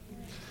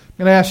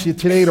I'm going to ask you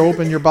today to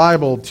open your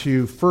Bible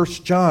to 1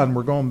 John.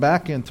 We're going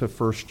back into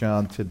 1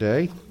 John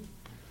today.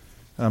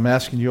 I'm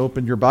asking you to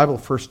open your Bible,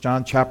 1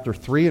 John chapter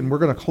 3, and we're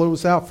going to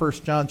close out 1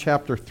 John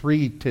chapter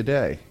 3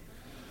 today.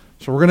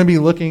 So we're going to be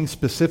looking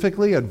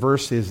specifically at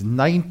verses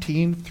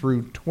 19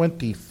 through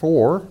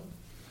 24,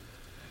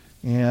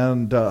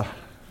 and I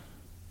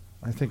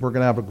think we're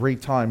going to have a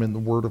great time in the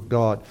Word of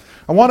God.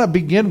 I want to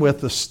begin with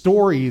the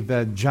story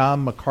that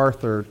John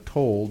MacArthur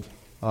told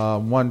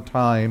one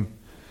time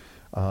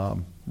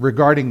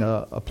regarding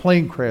a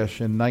plane crash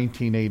in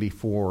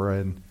 1984,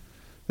 and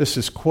this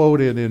is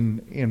quoted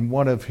in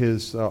one of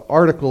his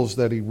articles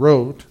that he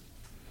wrote.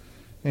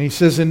 And he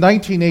says, in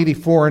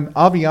 1984, an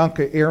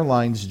Avianca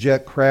Airlines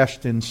jet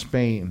crashed in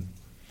Spain.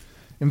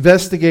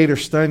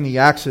 Investigators studying the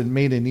accident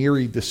made an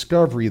eerie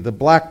discovery. The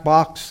black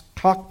box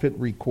cockpit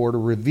recorder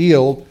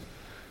revealed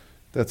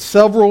that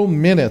several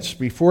minutes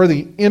before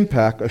the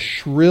impact, a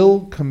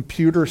shrill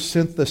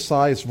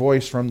computer-synthesized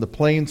voice from the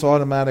plane's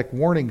automatic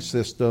warning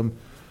system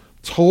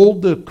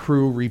told the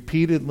crew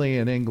repeatedly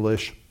in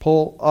English,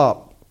 "Pull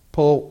up,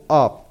 pull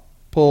up,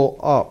 pull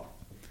up."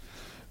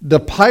 The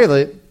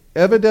pilot,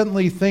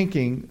 evidently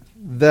thinking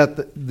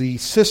that the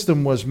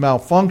system was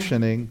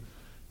malfunctioning,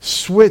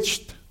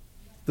 switched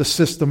the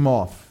system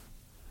off.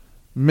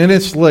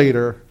 Minutes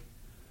later,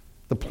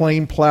 the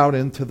plane plowed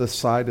into the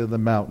side of the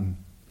mountain.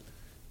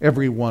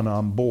 Everyone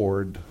on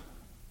board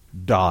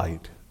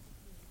died.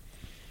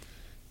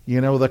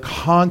 You know, the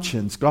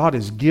conscience, God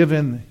has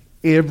given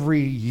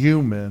every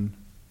human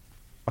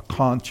a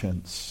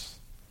conscience.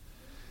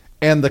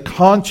 And the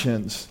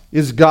conscience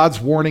is God's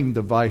warning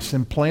device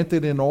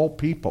implanted in all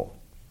people.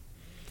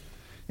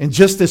 And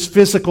just as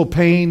physical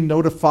pain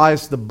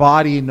notifies the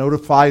body,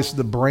 notifies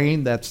the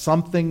brain that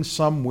something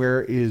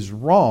somewhere is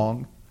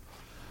wrong,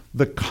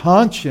 the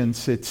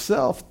conscience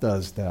itself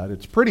does that.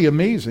 It's pretty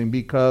amazing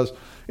because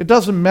it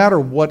doesn't matter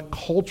what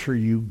culture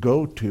you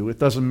go to. It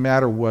doesn't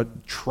matter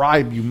what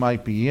tribe you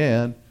might be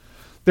in.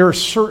 There are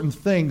certain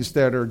things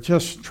that are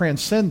just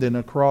transcendent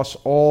across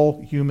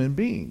all human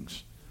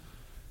beings.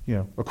 You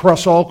know,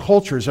 across all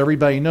cultures,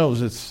 everybody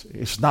knows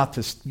it's not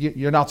to,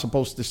 you're not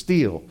supposed to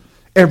steal.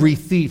 Every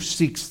thief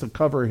seeks to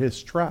cover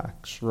his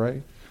tracks,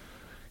 right?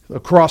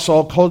 Across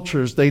all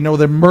cultures, they know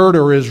that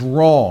murder is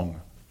wrong.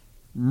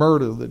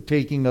 Murder, the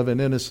taking of an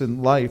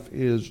innocent life,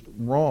 is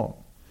wrong.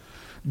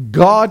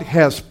 God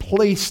has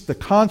placed the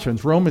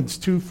conscience. Romans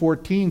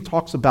 2:14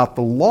 talks about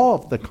the law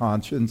of the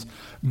conscience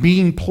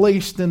being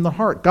placed in the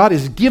heart. God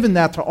has given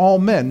that to all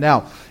men.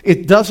 Now,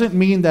 it doesn't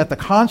mean that the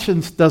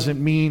conscience doesn't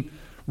mean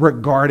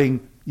regarding,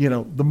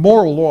 the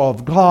moral law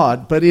of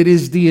God, but it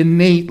is the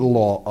innate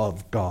law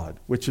of God,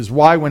 which is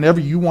why whenever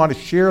you want to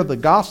share the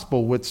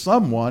gospel with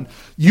someone,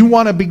 you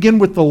want to begin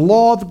with the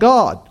law of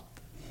God.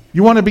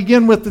 You want to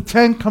begin with the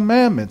 10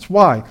 Commandments.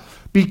 Why?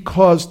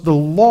 Because the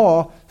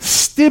law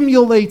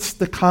stimulates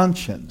the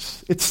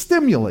conscience. It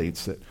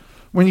stimulates it.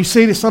 When you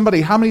say to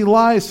somebody, how many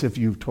lies have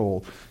you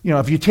told?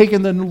 Have you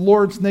taken the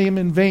Lord's name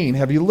in vain?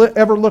 Have you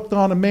ever looked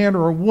on a man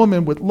or a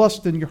woman with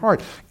lust in your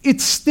heart?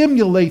 It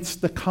stimulates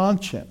the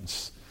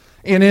conscience.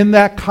 And in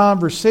that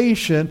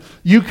conversation,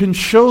 you can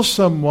show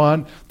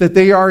someone that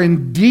they are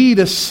indeed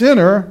a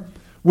sinner,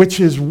 which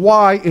is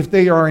why if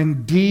they are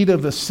indeed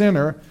of a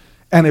sinner,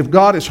 and if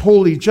God is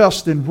holy,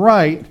 just, and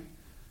right,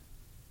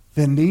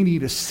 then they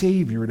need a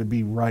Savior to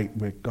be right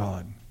with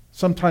God.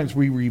 Sometimes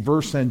we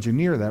reverse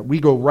engineer that. We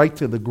go right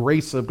to the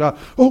grace of God.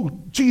 Oh,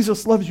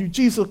 Jesus loves you.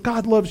 Jesus,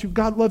 God loves you.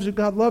 God loves you.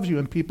 God loves you.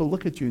 And people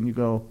look at you and you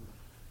go,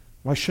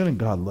 why shouldn't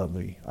God love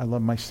me? I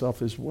love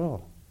myself as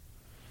well.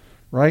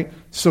 Right?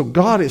 So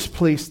God has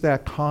placed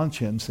that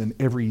conscience in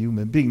every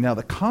human being. Now,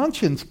 the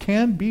conscience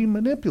can be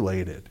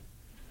manipulated.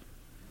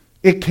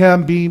 It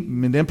can be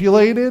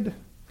manipulated.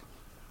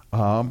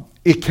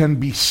 It can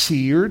be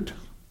seared.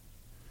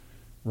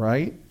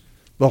 Right?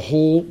 The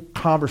whole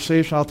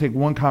conversation, I'll take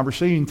one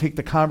conversation, you can take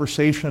the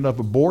conversation of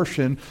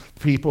abortion,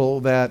 people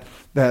that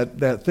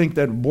think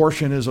that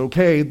abortion is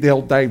okay,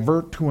 they'll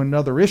divert to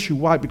another issue.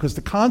 Why? Because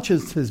the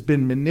conscience has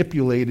been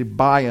manipulated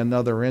by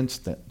another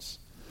instance.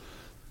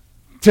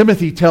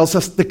 Timothy tells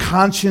us the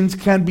conscience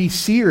can be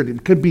seared.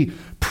 It could be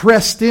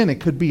pressed in. It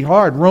could be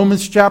hard.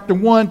 Romans chapter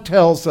 1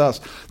 tells us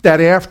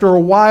that after a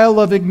while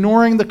of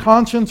ignoring the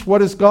conscience, what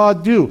does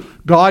God do?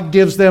 God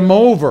gives them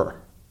over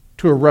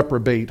to a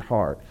reprobate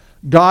heart.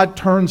 God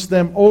turns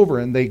them over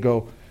and they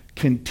go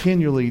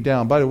continually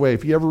down. By the way,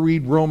 if you ever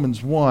read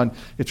Romans 1,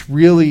 it's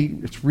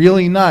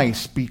really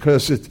nice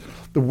because it's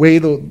the way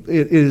it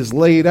is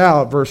laid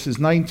out, verses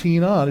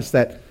 19 on, is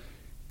that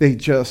they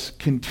just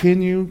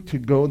continue to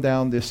go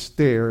down this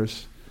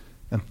stairs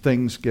and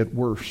things get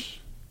worse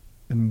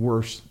and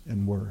worse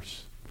and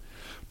worse.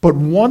 But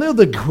one of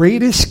the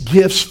greatest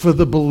gifts for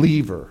the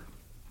believer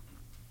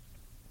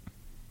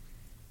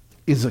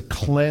is a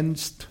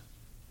cleansed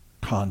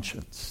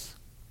conscience.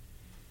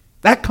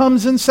 That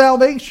comes in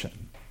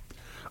salvation.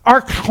 Our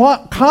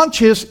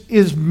conscience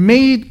is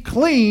made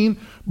clean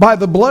by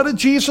the blood of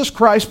Jesus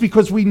Christ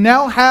because we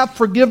now have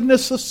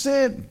forgiveness of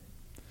sin.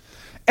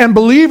 And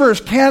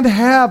believers can't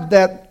have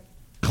that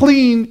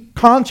clean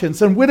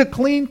conscience. And with a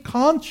clean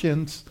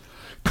conscience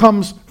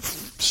comes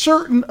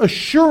certain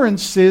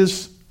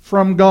assurances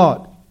from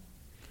God.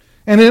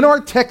 And in our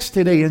text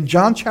today, in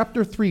John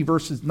chapter 3,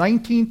 verses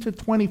 19 to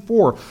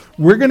 24,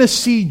 we're going to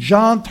see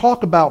John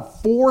talk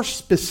about 4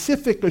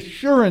 specific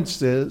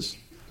assurances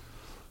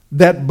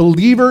that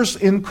believers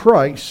in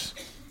Christ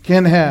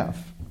can have.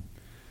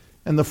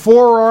 And the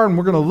 4 are, and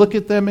we're going to look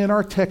at them in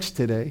our text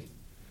today.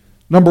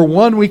 Number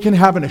 1, we can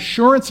have an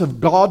assurance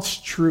of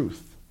God's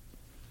truth.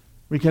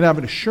 We can have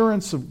an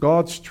assurance of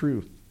God's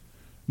truth.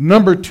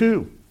 Number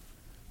 2,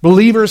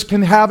 believers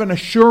can have an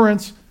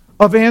assurance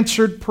of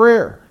answered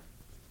prayer.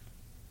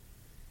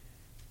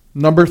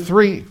 Number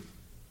 3,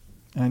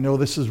 and I know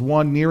this is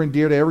one near and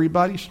dear to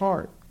everybody's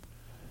heart,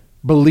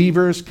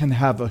 believers can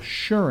have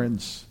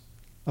assurance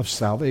of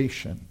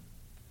salvation.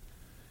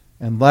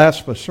 And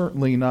last but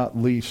certainly not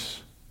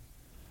least,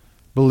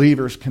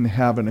 believers can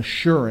have an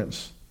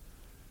assurance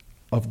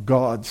of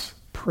God's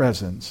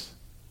presence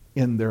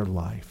in their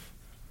life.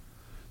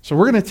 So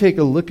we're going to take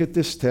a look at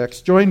this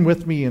text. Join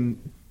with me in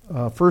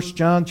 1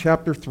 John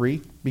chapter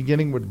 3,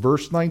 beginning with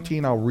verse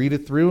 19. I'll read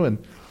it through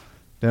and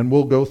then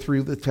we'll go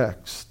through the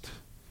text.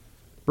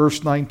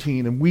 Verse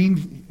 19, and we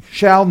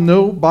shall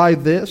know by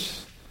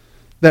this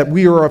that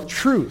we are of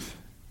truth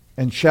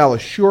and shall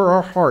assure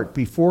our heart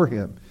before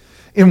him.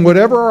 In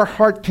whatever our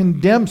heart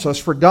condemns us,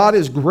 for God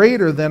is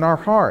greater than our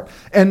heart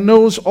and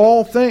knows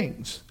all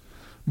things.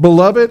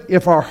 Beloved,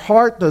 if our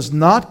heart does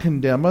not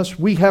condemn us,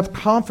 we have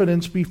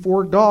confidence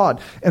before God.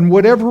 And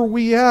whatever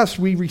we ask,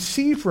 we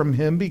receive from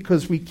him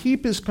because we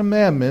keep his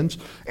commandments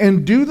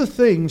and do the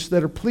things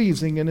that are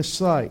pleasing in his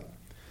sight.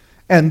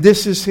 And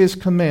this is his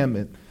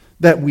commandment,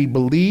 that we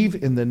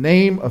believe in the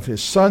name of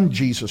his Son,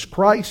 Jesus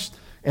Christ,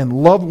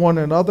 and love one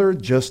another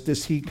just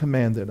as he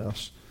commanded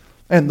us.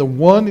 And the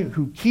one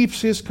who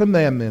keeps his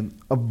commandment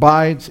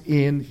abides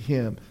in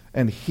him,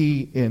 and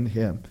he in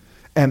him.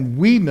 And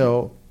we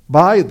know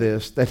by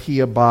this that he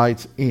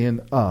abides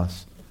in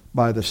us,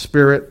 by the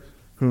Spirit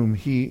whom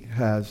he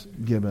has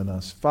given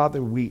us.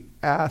 Father, we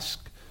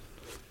ask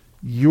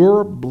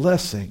your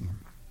blessing,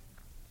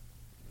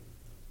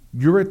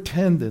 your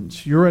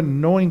attendance, your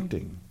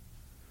anointing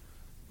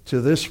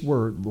to this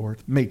word, Lord.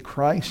 May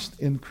Christ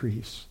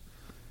increase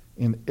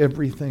and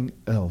everything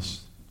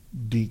else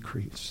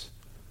decrease.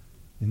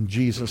 In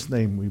Jesus'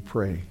 name we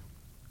pray.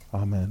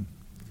 Amen.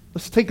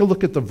 Let's take a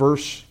look at the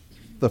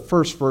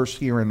first verse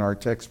here in our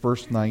text,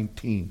 verse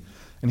 19.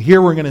 And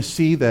here we're going to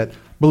see that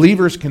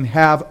believers can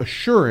have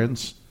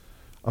assurance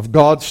of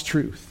God's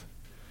truth.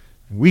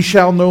 We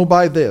shall know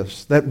by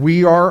this that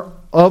we are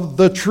of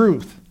the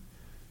truth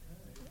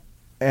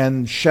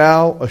and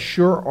shall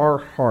assure our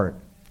heart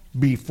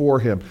before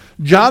him.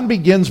 John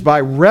begins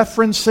by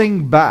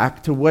referencing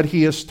back to what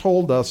he has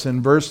told us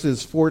in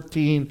verses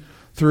 14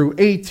 through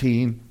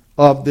 18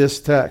 of this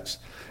text.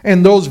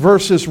 And those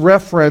verses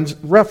reference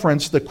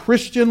the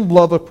Christian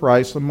love of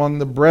Christ among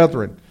the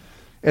brethren.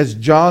 As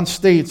John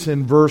states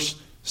in verse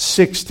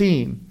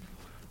 16,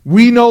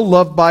 we know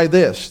love by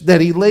this,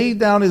 that he laid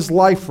down his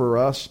life for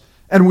us,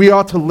 and we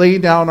ought to lay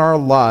down our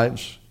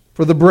lives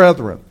for the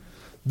brethren.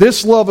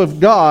 This love of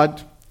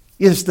God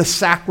is the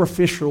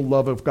sacrificial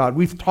love of God.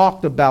 We've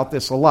talked about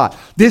this a lot.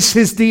 This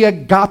is the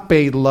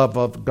agape love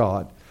of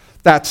God,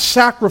 that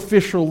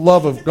sacrificial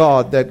love of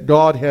God that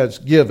God has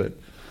given.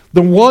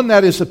 The one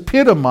that is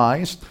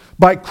epitomized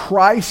by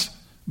Christ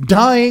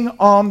dying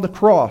on the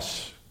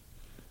cross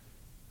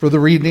for the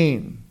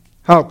redeemed.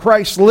 How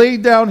Christ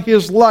laid down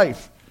his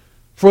life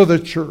for the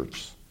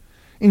church.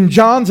 In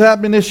John's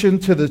admonition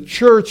to the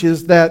church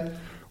is that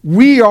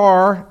we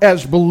are,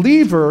 as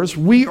believers,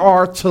 we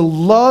are to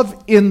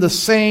love in the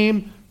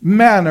same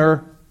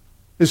manner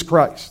as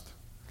Christ.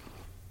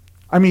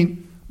 I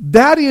mean,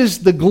 that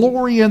is the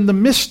glory and the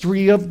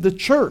mystery of the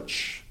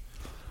church.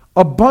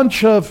 A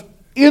bunch of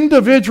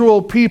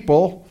individual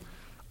people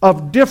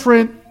of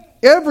different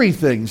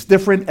everythings,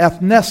 different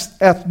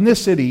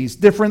ethnicities,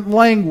 different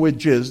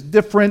languages,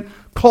 different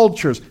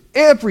cultures,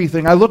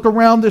 everything. I look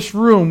around this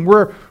room,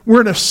 we're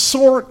an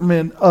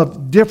assortment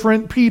of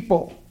different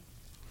people.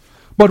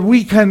 But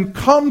we can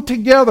come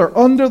together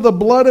under the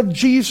blood of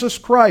Jesus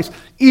Christ,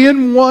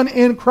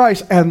 in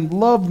Christ, and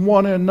love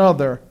one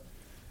another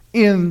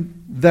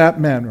in that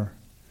manner.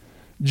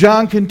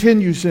 John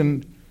continues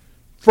in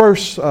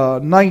verse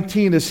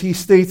 19 as he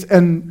states,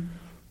 and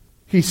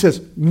he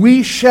says,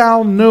 we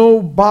shall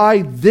know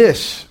by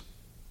this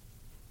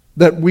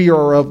that we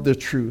are of the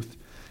truth.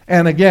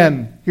 And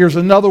again, here's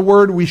another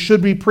word we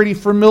should be pretty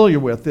familiar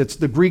with. It's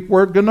the Greek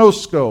word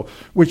gnosko,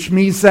 which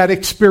means that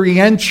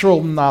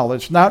experiential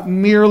knowledge, not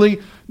merely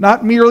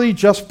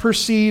just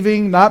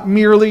perceiving, not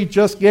merely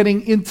just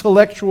getting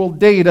intellectual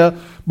data,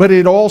 but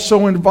it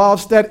also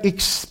involves that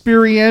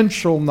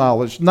experiential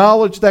knowledge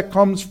that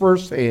comes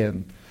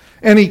firsthand.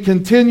 And he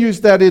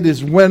continues that it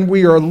is when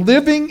we are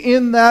living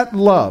in that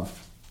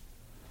love,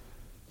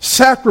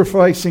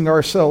 sacrificing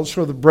ourselves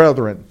for the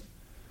brethren,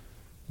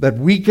 that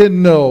we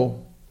can know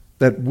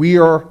that we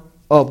are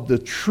of the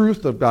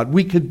truth of God.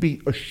 We could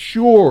be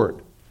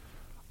assured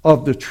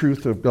of the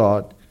truth of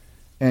God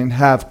and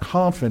have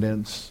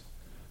confidence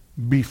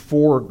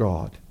before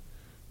God.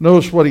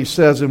 Notice what he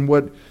says, and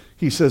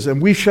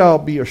we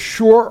shall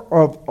assure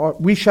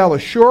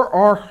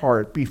our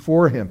heart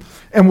before him.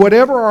 And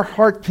whatever our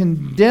heart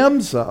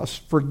condemns us,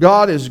 for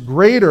God is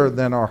greater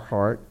than our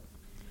heart,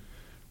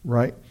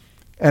 right?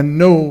 And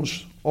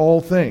knows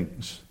all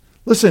things.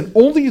 Listen,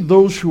 only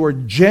those who are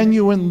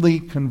genuinely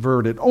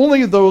converted,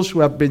 only those who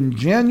have been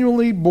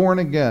genuinely born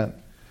again,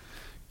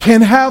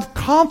 can have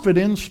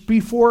confidence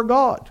before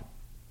God.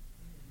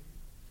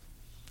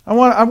 I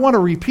want to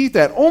repeat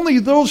that. Only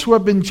those who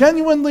have been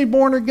genuinely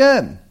born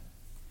again,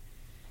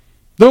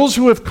 those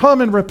who have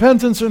come in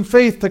repentance and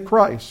faith to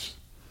Christ,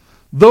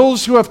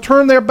 those who have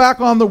turned their back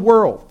on the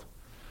world,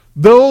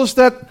 those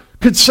that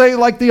could say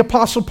like the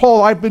Apostle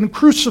Paul, I've been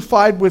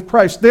crucified with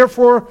Christ,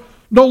 therefore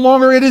no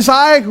longer it is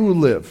I who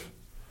live,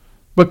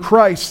 but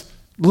Christ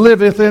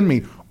liveth in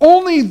me.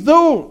 Only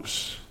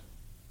those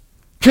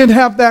can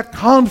have that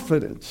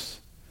confidence.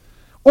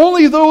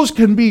 Only those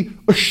can be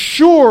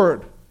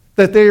assured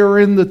that they are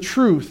in the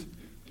truth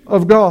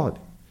of God.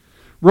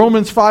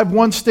 Romans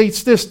 5:1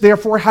 states this,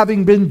 therefore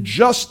having been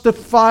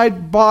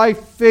justified by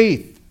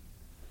faith,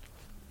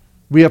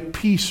 we have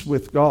peace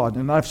with God.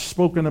 And I've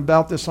spoken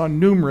about this on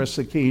numerous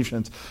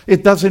occasions.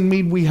 It doesn't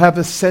mean we have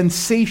a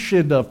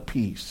sensation of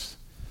peace.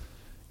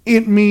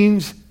 It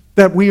means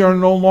that we are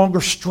no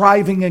longer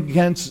striving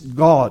against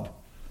God.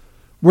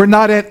 We're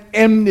not at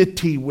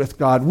enmity with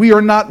God. We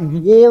are not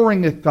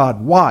warring at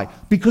God. Why?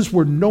 Because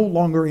we're no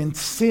longer in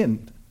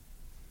sin.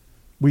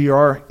 We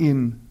are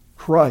in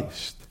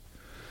Christ.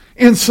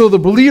 And so the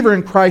believer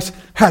in Christ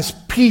has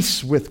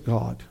peace with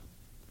God.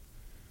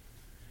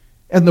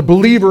 And the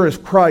believer in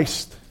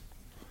Christ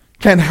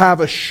can have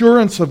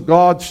assurance of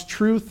God's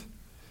truth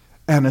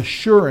and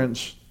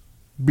assurance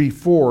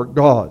before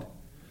God.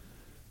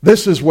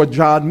 This is what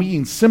John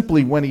means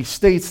simply when he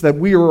states that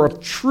we are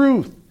of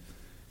truth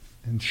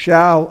and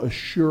shall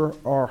assure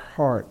our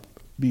heart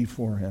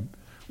before him.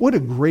 What a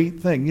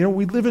great thing. You know,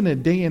 we live in a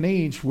day and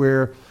age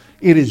where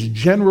it is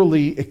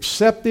generally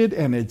accepted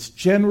and it's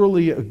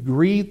generally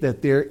agreed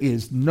that there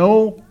is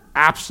no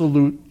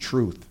absolute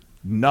truth.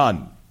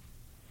 None.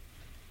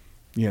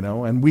 You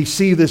know, and we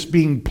see this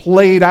being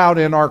played out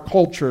in our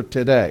culture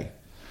today.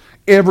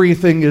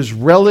 Everything is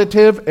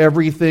relative,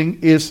 everything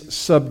is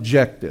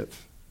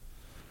subjective.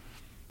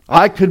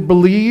 I could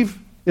believe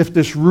if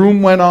this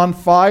room went on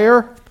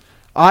fire,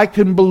 I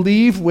can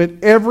believe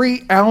with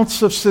every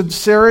ounce of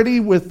sincerity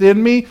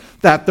within me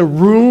that the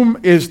room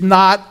is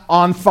not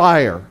on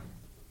fire.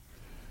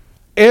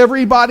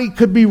 Everybody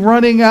could be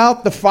running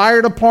out. The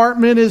fire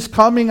department is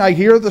coming. I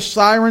hear the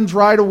sirens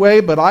right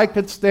away, but I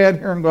could stand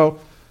here and go,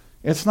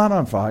 it's not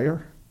on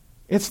fire.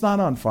 It's not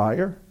on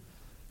fire.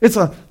 It's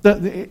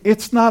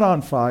not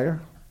on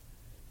fire.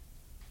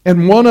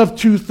 And one of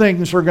two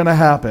things are going to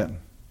happen.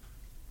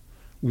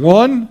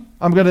 One,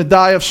 I'm going to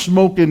die of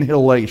smoke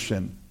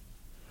inhalation.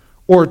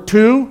 Or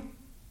two,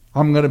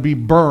 I'm going to be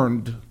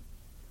burned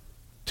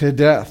to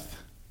death.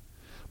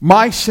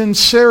 My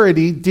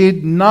sincerity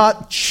did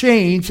not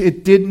change.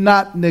 It did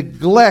not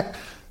negate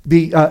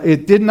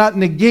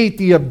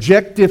the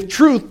objective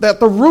truth that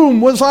the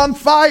room was on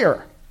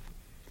fire.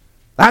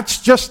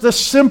 That's just the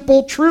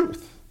simple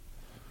truth.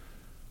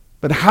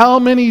 But how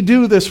many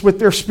do this with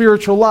their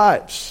spiritual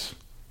lives?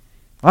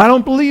 I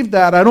don't believe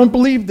that. I don't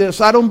believe this.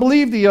 I don't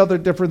believe the other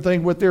different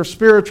thing with their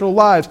spiritual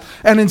lives.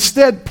 And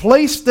instead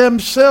place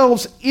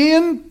themselves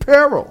in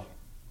peril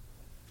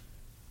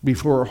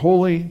before a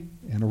holy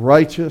and a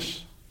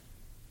righteous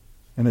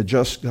and a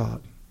just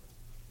God.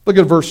 Look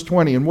at verse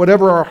 20. And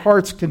whatever our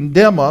hearts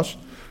condemn us,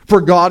 for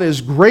God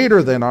is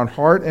greater than our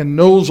heart and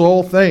knows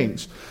all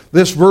things.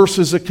 This verse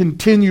is a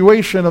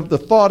continuation of the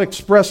thought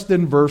expressed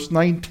in verse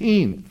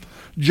 19.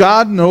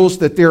 John knows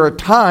that there are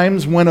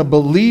times when a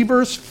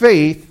believer's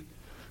faith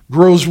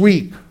grows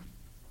weak,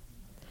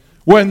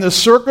 when the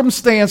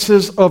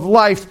circumstances of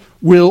life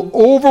will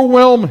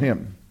overwhelm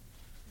him,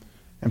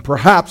 and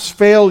perhaps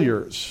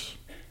failures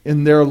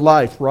in their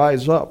life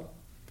rise up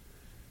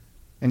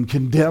and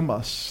condemn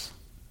us.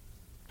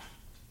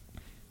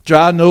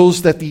 John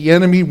knows that the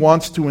enemy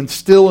wants to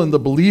instill in the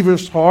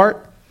believer's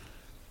heart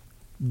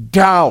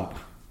doubt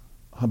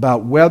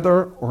about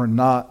whether or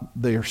not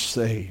they're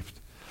saved.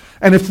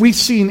 And if we've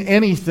seen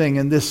anything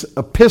in this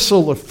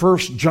epistle of 1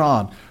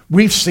 John,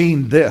 we've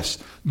seen this.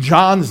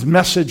 John's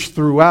message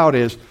throughout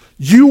is,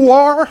 you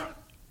are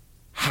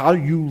how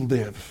you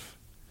live.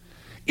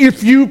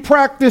 If you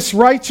practice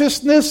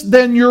righteousness,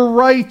 then you're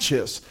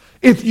righteous.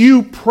 If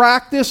you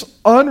practice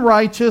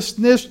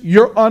unrighteousness,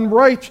 you're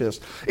unrighteous.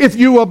 If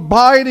you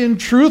abide in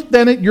truth,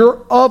 then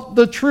you're of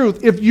the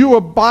truth. If you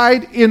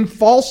abide in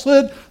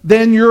falsehood,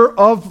 then you're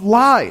of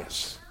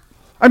lies.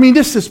 I mean,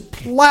 this is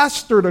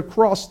plastered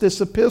across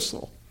this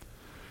epistle.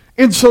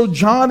 And so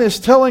John is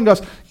telling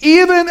us,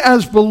 even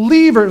as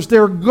believers,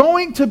 there are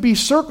going to be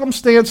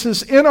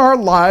circumstances in our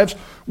lives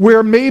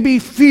where maybe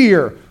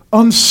fear,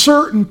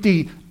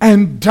 uncertainty,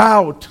 and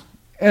doubt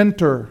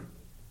enter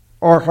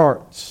our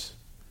hearts.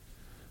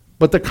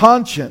 But the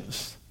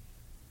conscience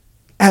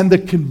and the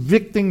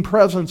convicting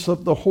presence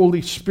of the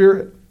Holy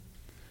Spirit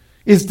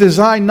is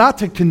designed not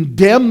to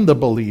condemn the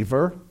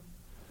believer,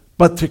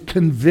 but to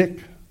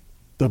convict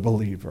the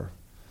believer.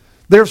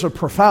 There's a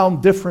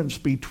profound difference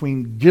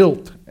between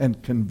guilt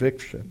and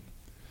conviction.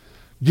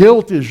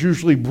 Guilt is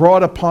usually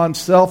brought upon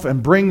self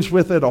and brings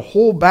with it a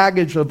whole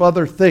baggage of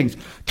other things.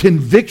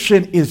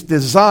 Conviction is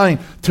designed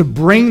to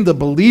bring the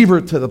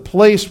believer to the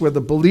place where the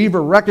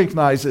believer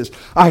recognizes,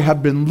 I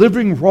have been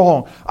living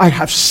wrong. I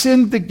have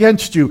sinned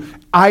against you.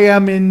 I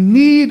am in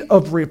need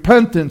of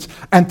repentance.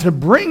 And to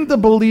bring the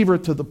believer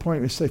to the point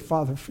where you say,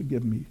 Father,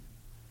 forgive me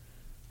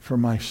for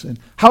my sin.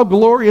 How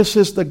glorious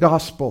is the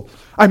gospel.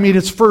 I mean,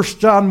 it's 1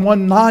 John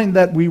 1:9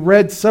 that we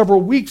read several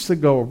weeks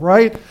ago,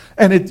 right?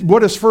 And what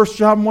does 1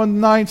 John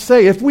 1:9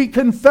 say? If we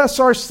confess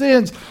our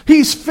sins,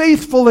 he's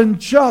faithful and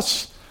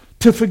just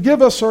to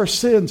forgive us our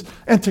sins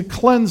and to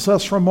cleanse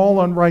us from all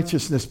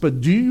unrighteousness.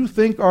 But do you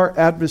think our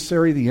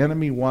adversary, the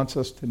enemy, wants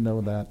us to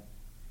know that?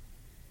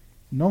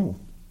 No.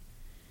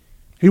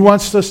 He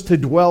wants us to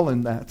dwell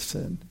in that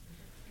sin.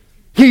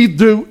 He'd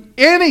do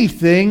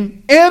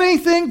anything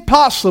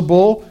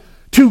possible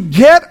to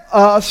get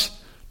us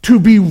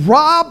to be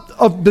robbed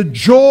of the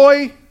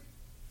joy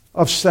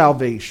of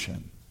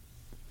salvation.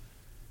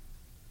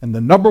 And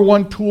the number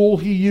one tool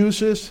he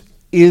uses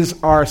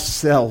is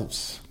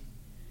ourselves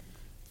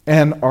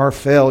and our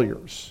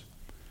failures.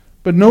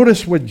 But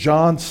notice what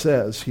John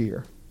says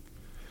here.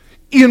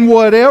 In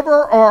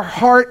whatever our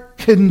heart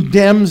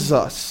condemns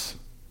us,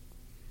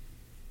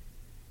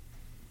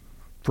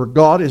 for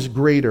God is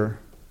greater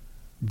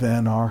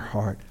than our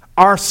heart.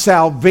 Our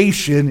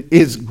salvation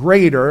is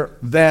greater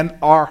than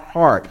our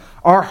heart.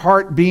 Our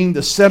heart being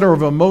the center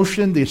of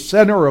emotion, the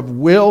center of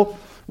will,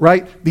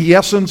 right? The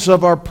essence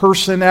of our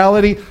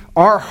personality.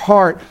 Our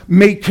heart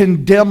may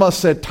condemn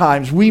us at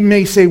times. We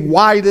may say,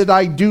 why did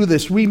I do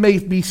this? We may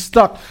be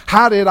stuck.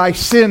 How did I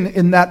sin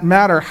in that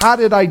matter? How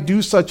did I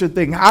do such a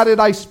thing? How did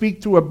I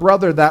speak to a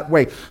brother that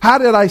way? How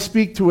did I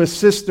speak to a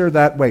sister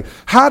that way?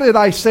 How did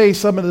I say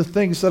some of the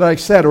things that I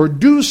said or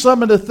do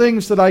some of the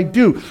things that I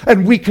do?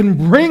 And we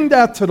can bring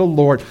that to the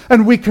Lord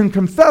and we can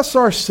confess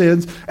our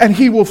sins and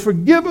he will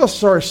forgive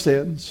us our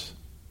sins.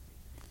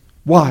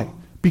 Why?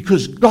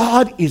 Because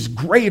God is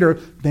greater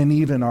than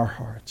even our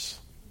hearts.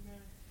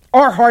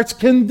 Our hearts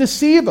can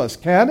deceive us,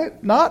 can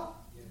it not?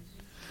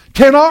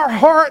 Can our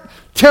heart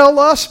tell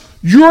us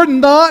you're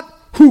not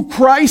who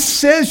Christ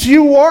says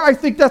you are? I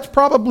think that's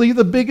probably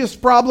the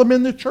biggest problem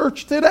in the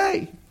church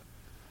today.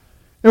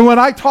 And when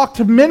I talk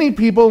to many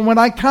people, and when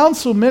I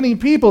counsel many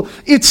people,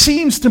 it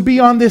seems to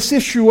be on this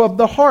issue of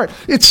the heart.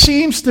 It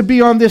seems to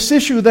be on this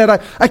issue that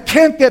I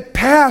can't get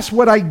past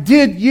what I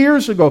did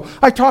years ago.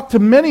 I talk to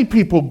many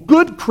people,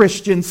 good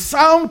Christians,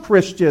 sound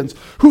Christians,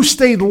 who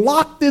stayed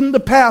locked in the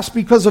past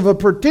because of a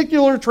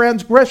particular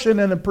transgression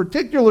and a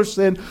particular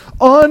sin,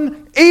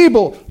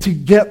 unable to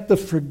get the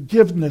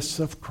forgiveness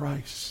of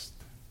Christ.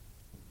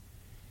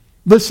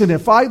 Listen,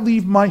 if I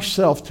leave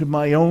myself to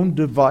my own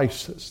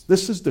devices,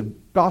 this is the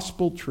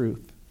gospel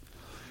truth.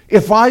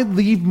 If I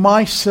leave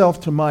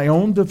myself to my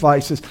own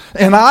devices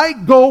and I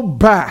go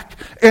back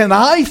and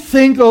I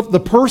think of the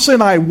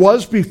person I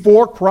was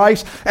before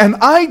Christ and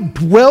I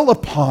dwell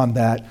upon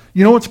that,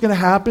 you know what's going to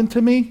happen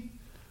to me?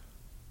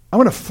 I'm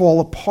going to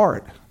fall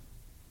apart.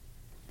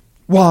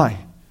 Why?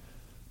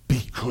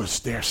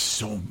 Because there's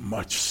so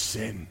much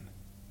sin.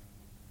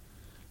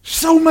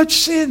 So much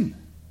sin.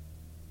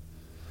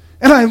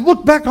 And I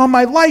look back on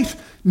my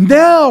life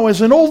now as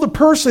an older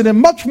person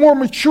and much more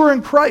mature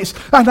in Christ.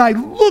 And I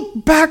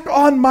look back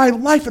on my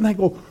life and I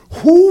go,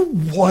 who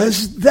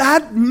was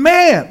that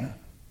man?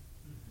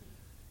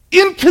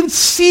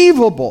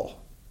 Inconceivable.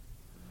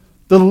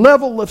 The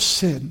level of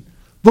sin,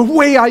 the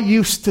way I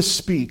used to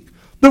speak,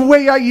 the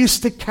way I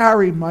used to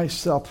carry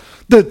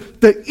myself,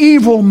 the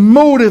evil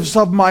motives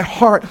of my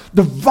heart,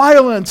 the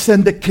violence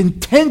and the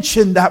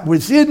contention that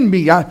was in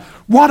me. I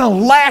want to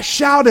lash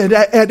out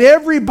at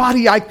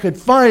everybody I could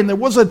find. There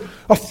wasn't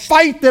a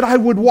fight that I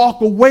would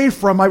walk away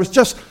from. I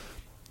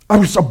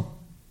was a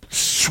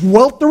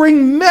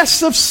sweltering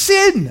mess of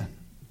sin.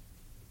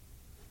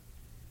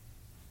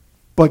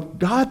 But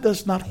God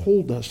does not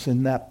hold us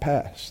in that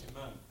past.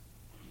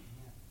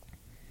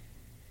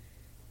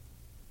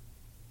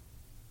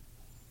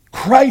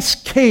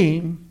 Christ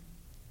came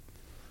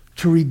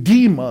to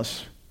redeem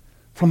us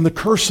from the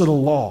curse of the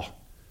law.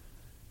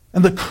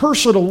 And the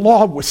curse of the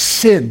law was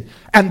sin.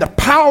 And the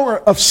power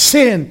of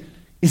sin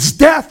is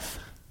death.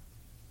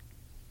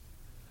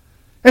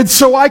 And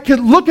so I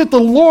can look at the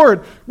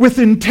Lord with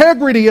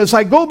integrity as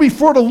I go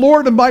before the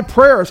Lord in my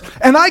prayers.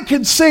 And I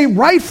can say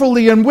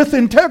rightfully and with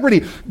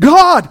integrity,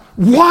 God,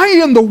 why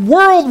in the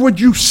world would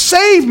you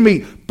save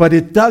me? But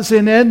it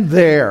doesn't end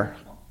there.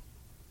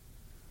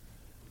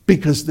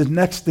 Because the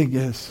next thing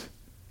is,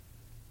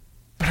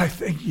 but I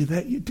thank you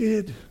that you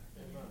did.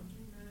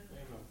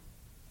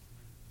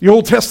 The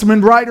Old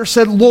Testament writer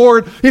said,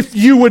 Lord, if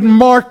you would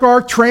mark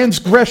our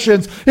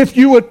transgressions, if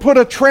you would put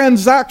a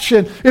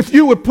transaction, if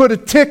you would put a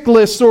tick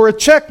list or a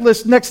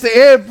checklist next to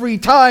every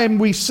time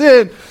we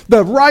sin,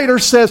 the writer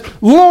says,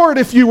 Lord,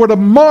 if you were to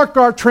mark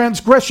our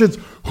transgressions,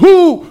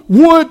 who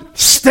would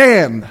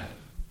stand?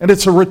 And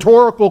it's a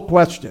rhetorical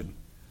question.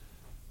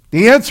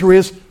 The answer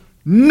is,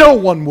 no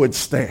one would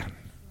stand.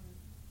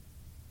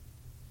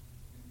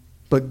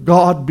 But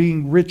God,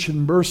 being rich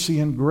in mercy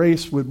and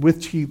grace with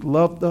which He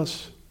loved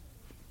us,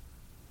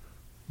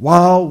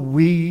 while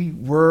we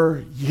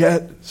were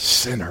yet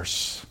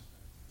sinners,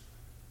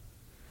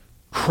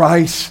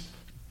 Christ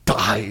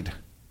died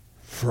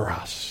for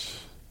us.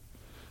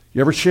 You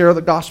ever share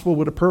the gospel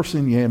with a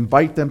person, you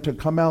invite them to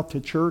come out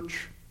to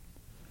church,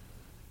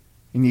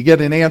 and you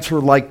get an answer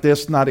like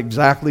this, not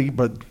exactly,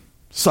 but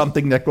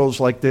something that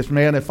goes like this,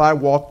 man, if I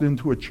walked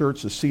into a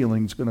church, the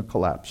ceiling's going to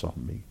collapse on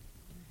me.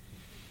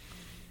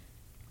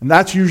 And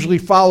that's usually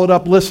followed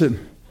up,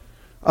 listen,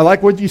 I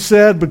like what you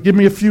said, but give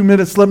me a few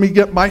minutes, let me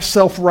get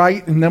myself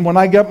right, and then when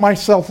I get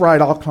myself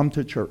right, I'll come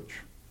to church.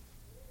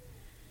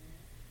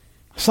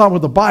 That's not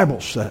what the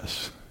Bible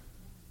says.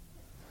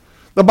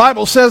 The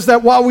Bible says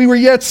that while we were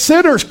yet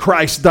sinners,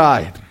 Christ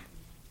died.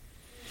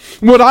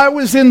 When I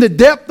was in the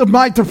depth of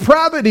my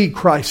depravity,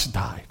 Christ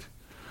died.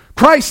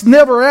 Christ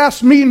never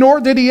asked me,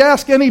 nor did He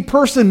ask any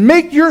person,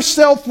 make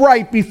yourself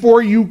right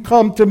before you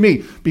come to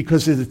me,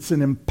 because it's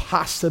an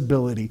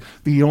impossibility.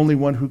 The only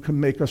one who can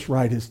make us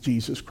right is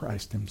Jesus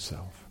Christ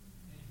Himself.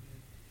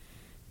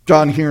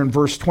 John here in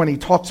verse 20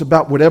 talks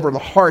about whatever the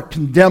heart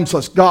condemns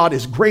us, God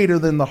is greater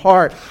than the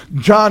heart.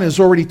 John has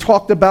already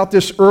talked about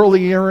this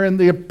earlier in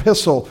the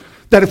epistle,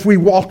 that if we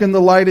walk in the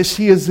light as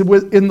He is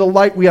in the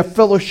light, we have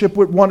fellowship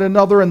with one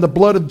another, and the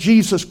blood of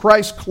Jesus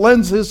Christ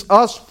cleanses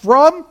us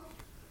from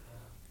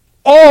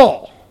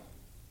all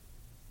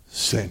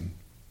sin.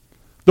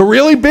 The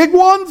really big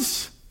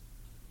ones?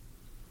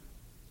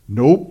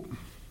 Nope.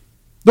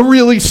 The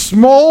really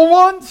small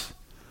ones?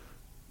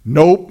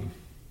 Nope.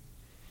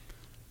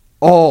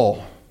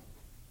 All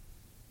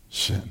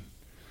sin.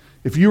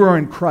 If you are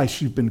in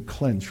Christ, you've been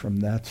cleansed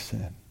from that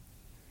sin.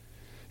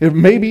 It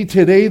may be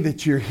today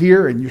that you're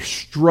here and you're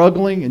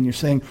struggling and you're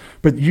saying,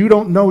 but you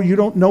don't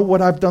know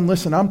what I've done.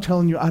 Listen, I'm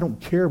telling you, I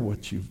don't care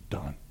what you've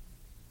done.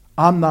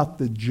 I'm not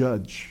the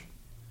judge.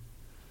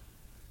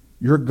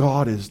 Your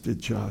God is the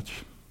judge.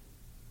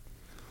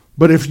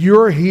 But if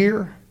you're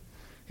here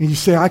and you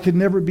say, I could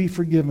never be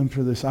forgiven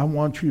for this, I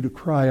want you to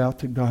cry out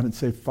to God and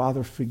say,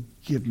 Father,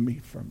 forgive me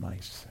for my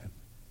sin.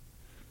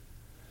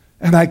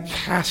 And I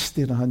cast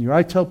it on you.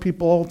 I tell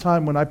people all the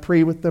time when I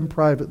pray with them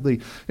privately,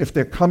 if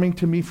they're coming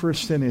to me for a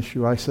sin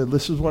issue, I said,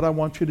 this is what I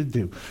want you to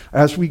do.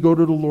 As we go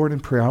to the Lord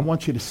in prayer, I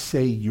want you to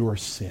say your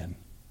sin.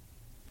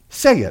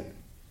 Say it.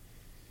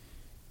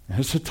 And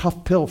it's a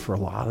tough pill for a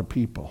lot of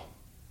people.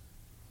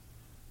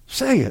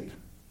 Say it.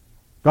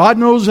 God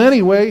knows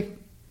anyway.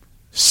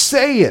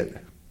 Say it.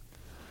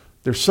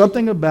 There's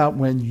something about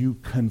when you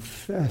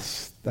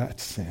confess that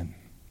sin.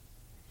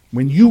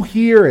 When you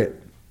hear it,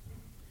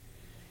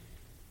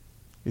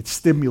 it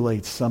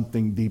stimulates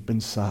something deep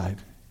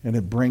inside, and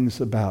it brings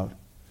about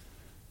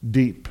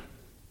deep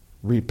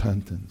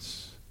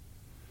repentance.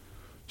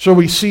 So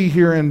we see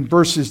here in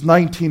verses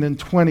 19 and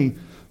 20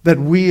 that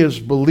we as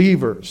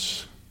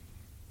believers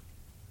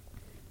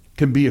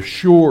can be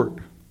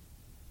assured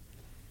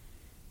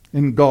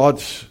in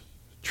God's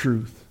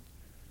truth.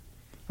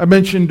 I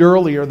mentioned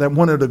earlier that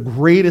one of the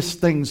greatest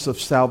things of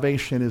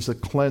salvation is a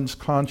cleansed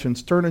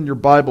conscience. Turn in your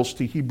Bibles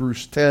to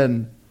Hebrews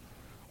 10.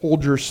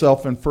 Hold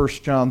yourself in 1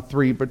 John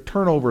 3, but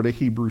turn over to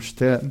Hebrews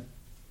 10.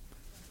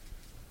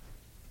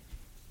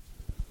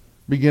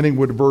 Beginning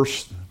with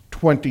verse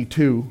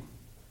 22.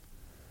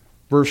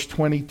 Verse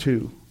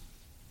 22.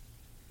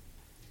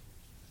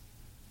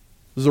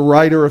 This is the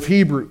writer of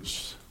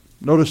Hebrews.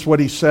 Notice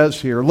what he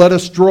says here. Let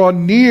us draw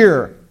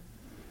near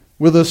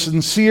with a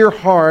sincere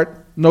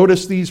heart,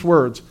 notice these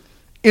words,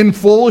 in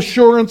full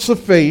assurance of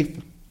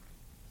faith,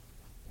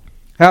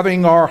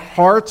 having our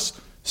hearts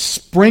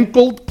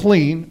sprinkled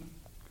clean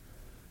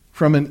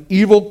from an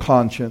evil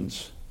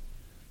conscience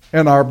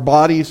and our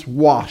bodies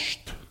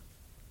washed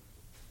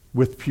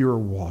with pure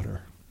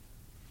water.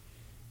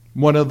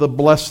 One of the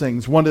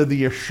blessings, one of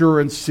the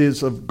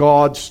assurances of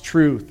God's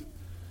truth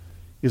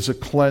is a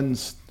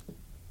cleansed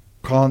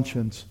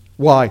conscience.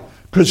 Why?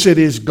 Because it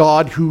is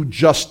God who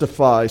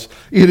justifies.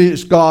 It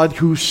is God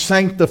who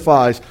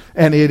sanctifies.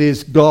 And it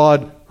is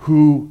God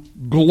who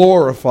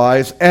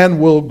glorifies and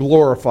will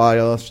glorify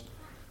us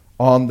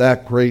on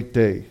that great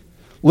day.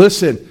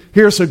 Listen,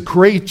 here's a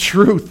great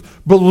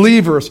truth.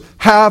 Believers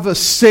have a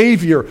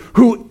Savior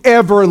who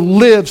ever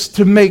lives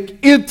to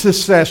make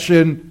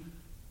intercession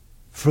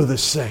for the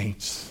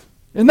saints.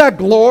 Isn't that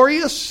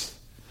glorious?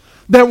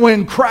 That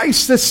when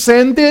Christ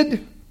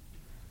ascended,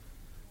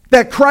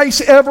 that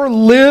Christ ever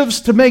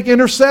lives to make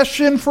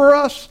intercession for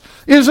us?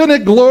 Isn't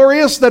it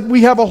glorious that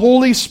we have a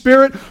Holy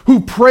Spirit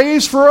who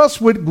prays for us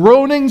with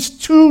groanings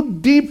too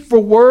deep for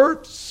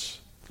words?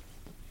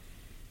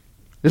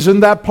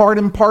 Isn't that part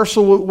and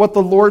parcel with what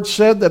the Lord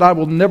said, that I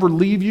will never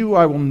leave you,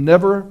 I will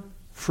never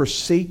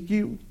forsake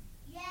you?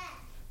 Yes.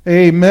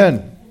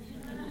 Amen.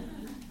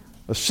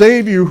 A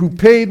Savior who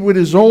paid with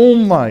his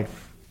own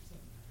life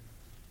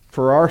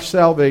for our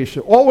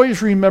salvation.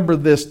 Always remember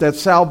this, that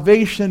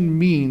salvation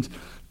means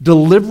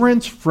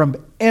deliverance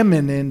from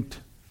imminent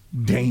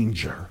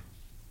danger.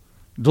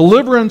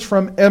 Deliverance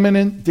from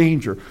imminent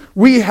danger.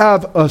 We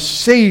have a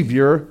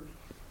Savior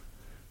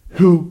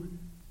who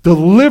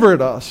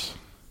delivered us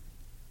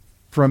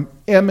from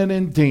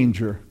imminent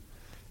danger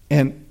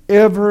and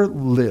ever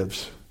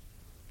lives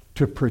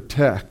to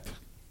protect,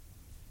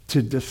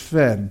 to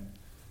defend,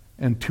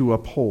 and to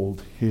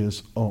uphold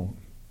his own.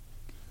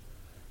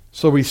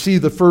 So we see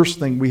the first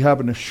thing, we have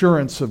an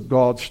assurance of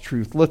God's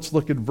truth. Let's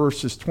look at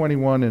verses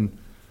 21 and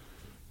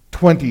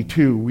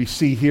 22. We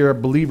see here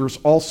believers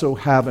also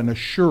have an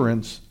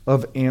assurance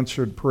of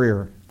answered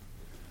prayer.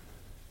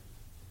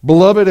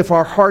 Beloved, if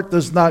our heart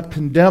does not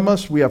condemn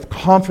us, we have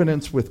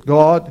confidence with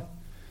God.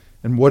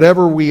 And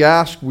whatever we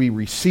ask, we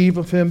receive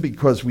of him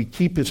because we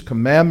keep his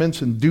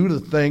commandments and do the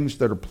things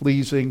that are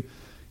pleasing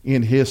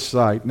in his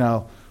sight.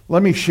 Now,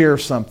 let me share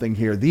something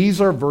here.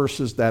 These are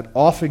verses that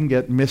often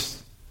get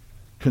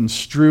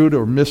misconstrued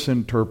or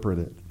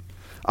misinterpreted.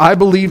 I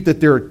believe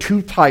that there are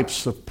two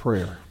types of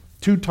prayer.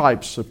 Two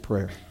types of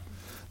prayer.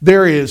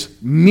 There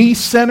is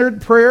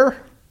me-centered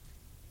prayer,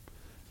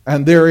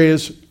 and there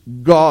is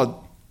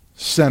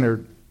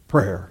God-centered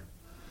prayer.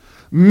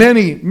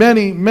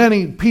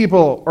 Many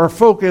people are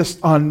focused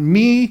on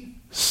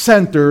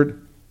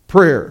me-centered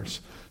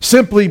prayers.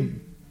 Simply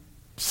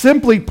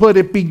put,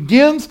 it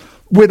begins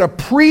with a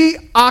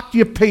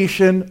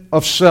preoccupation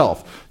of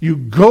self. You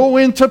go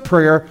into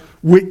prayer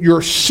with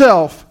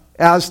yourself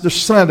as the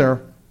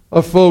center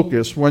of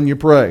focus when you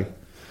pray.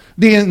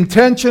 The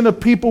intention of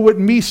people with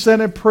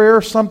me-centered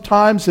prayer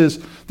sometimes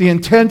is the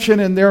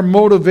intention and their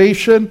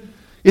motivation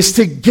is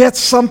to get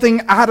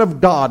something out of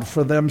God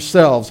for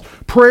themselves.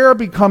 Prayer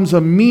becomes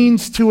a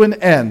means to an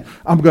end.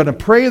 I'm going to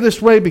pray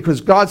this way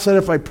because God said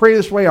if I pray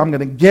this way, I'm going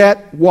to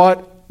get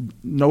what,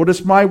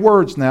 notice my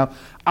words now,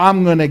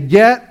 I'm going to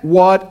get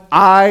what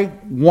I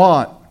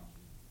want.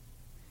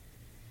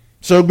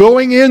 So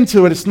going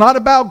into it, it's not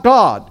about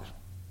God.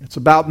 It's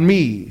about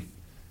me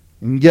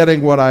and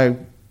getting what I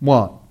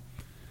want.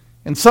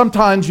 And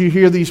sometimes you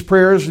hear these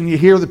prayers and you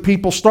hear the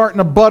people starting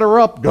to butter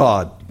up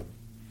God.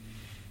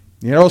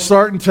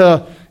 Starting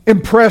to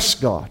impress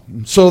God.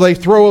 And so they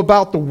throw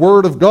about the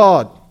Word of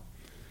God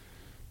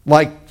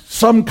like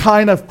some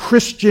kind of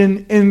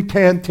Christian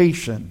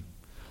incantation.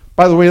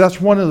 By the way, that's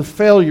one of the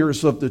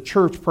failures of the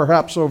church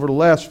perhaps over the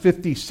last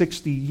 50,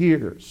 60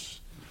 years.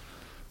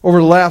 Over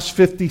the last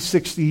 50,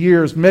 60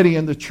 years, many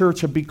in the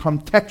church have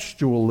become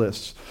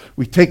textualists.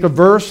 We take a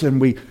verse and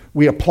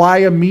we apply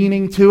a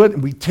meaning to it,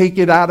 and we take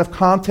it out of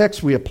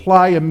context, we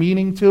apply a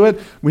meaning to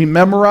it, we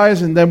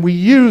memorize, and then we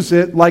use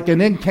it like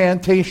an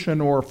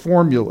incantation or a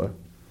formula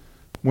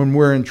when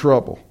we're in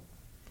trouble.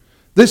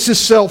 This is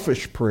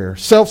selfish prayer,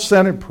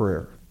 self-centered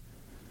prayer.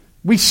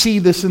 We see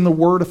this in the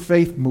Word of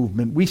Faith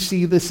movement. We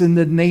see this in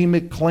the name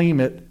it, claim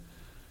it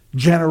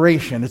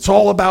generation. It's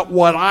all about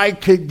what I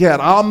could get.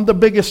 I'm the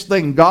biggest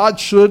thing. God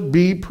should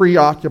be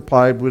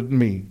preoccupied with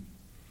me.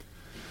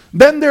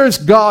 Then there's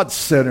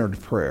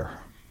God-centered prayer.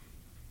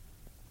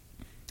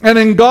 And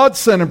in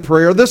God-centered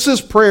prayer, this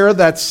is prayer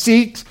that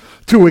seeks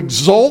to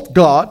exalt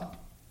God,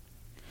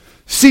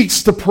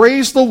 seeks to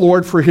praise the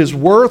Lord for his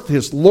worth,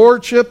 his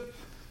lordship,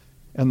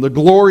 and the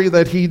glory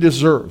that he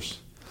deserves.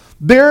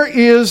 There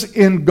is,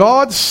 in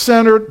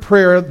God-centered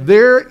prayer,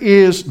 there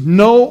is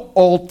no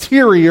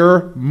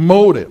ulterior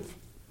motive.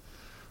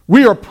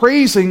 We are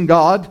praising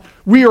God,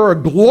 we are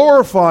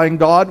glorifying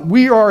God,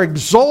 we are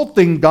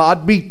exalting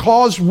God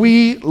because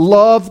we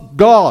love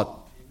God.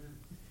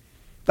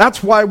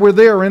 That's why we're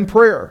there in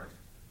prayer.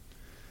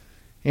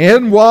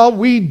 And while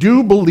we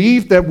do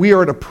believe that we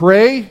are to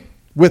pray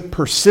with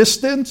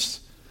persistence,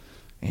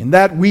 and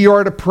that we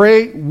are to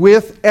pray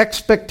with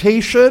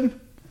expectation,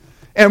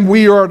 and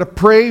we are to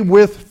pray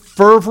with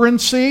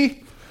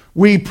fervency,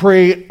 we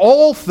pray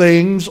all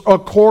things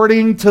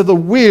according to the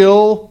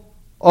will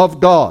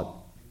of God.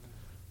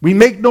 We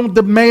make no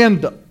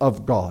demand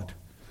of God.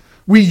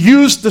 We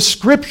use the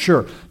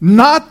Scripture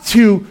not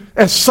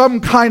as some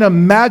kind of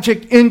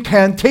magic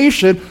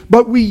incantation,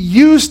 but we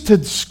use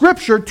the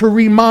Scripture to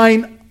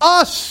remind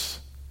us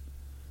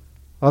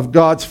of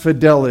God's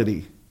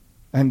fidelity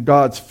and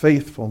God's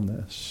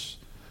faithfulness.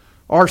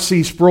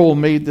 R.C. Sproul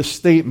made this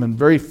statement,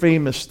 very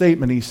famous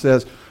statement. He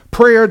says,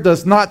 prayer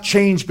does not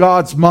change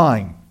God's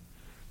mind.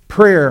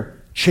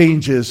 Prayer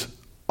changes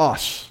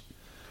us.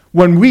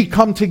 When we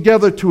come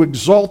together to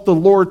exalt the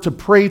Lord, to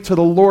pray to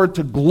the Lord,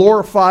 to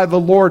glorify the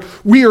Lord,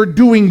 we are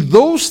doing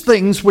those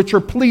things which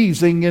are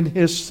pleasing in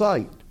his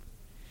sight.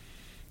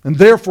 And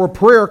therefore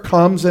prayer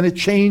comes and it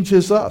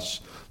changes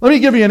us. Let me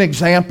give you an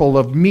example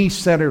of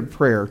me-centered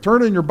prayer.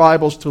 Turn in your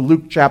Bibles to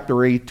Luke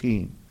chapter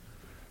 18.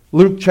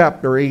 Luke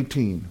chapter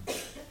 18.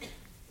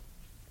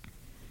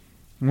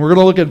 And we're going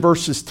to look at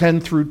verses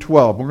 10 through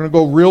 12. We're going to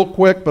go real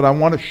quick, but I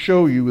want to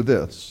show you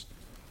this.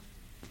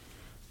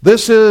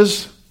 This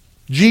is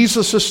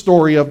Jesus'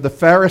 story of the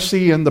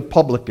Pharisee and the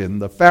publican,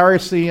 the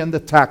Pharisee and the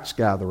tax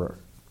gatherer.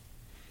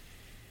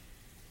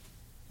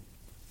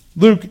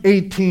 Luke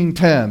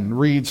 18:10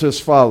 reads as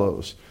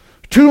follows.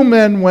 Two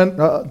men went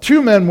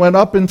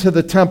up into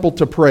the temple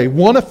to pray,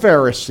 one a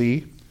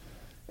Pharisee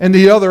and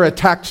the other a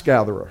tax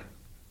gatherer.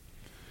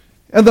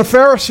 And the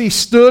Pharisee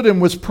stood and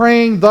was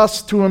praying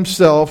thus to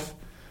himself,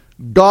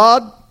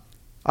 God,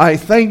 I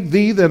thank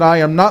thee that I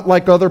am not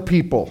like other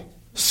people,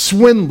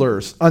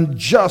 swindlers,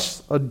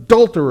 unjust,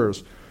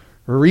 adulterers,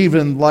 or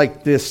even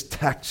like this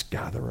tax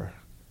gatherer.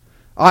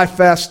 I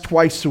fast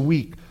twice a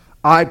week.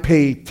 I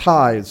pay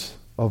tithes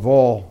of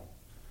all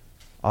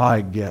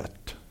I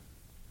get.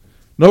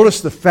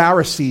 Notice the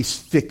Pharisee's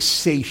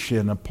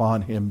fixation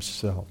upon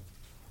himself,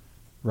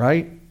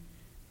 right?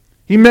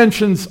 He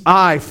mentions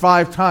I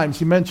 5 times.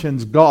 He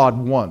mentions God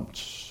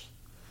once.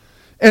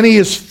 And he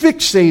is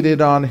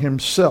fixated on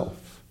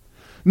himself.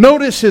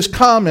 Notice his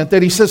comment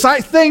that he says, I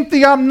thank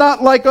thee I'm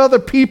not like other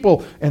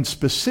people. And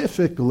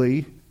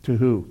specifically to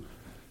who?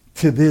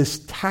 To this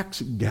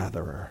tax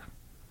gatherer.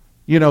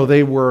 You know,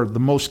 they were the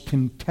most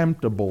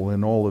contemptible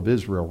in all of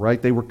Israel,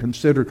 right? They were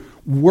considered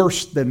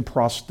worse than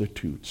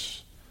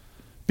prostitutes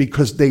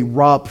because they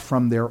robbed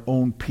from their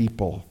own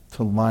people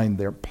to line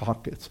their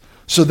pockets.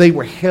 So they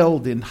were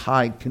held in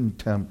high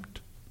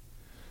contempt,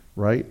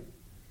 right?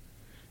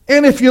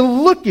 And if you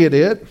look at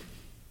it,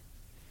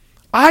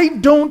 I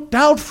don't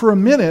doubt for a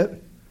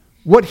minute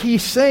what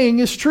he's saying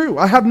is true.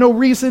 I have no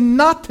reason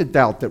not to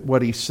doubt that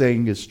what he's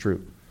saying is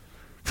true.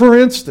 For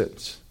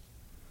instance,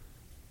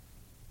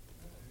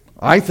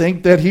 I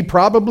think that he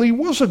probably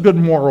was a good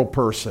moral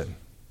person,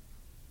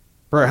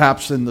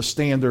 perhaps in the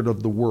standard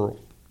of the world.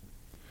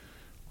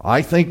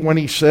 I think when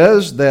he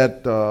says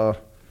that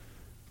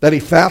he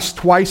fasts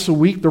twice a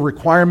week, the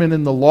requirement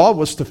in the law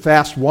was to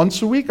fast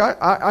once a week,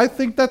 I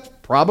think that's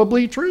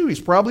probably true. He's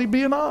probably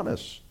being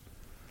honest.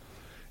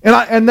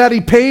 And that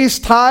he pays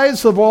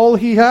tithes of all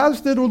he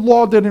has, that the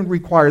law didn't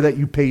require that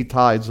you pay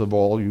tithes of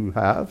all you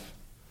have.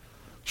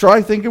 So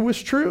I think it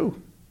was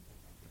true.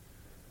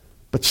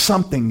 But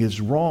something is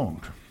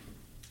wrong.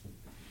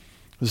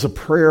 There's a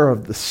prayer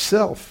of the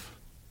self,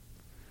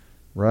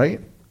 right?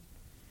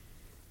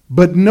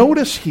 But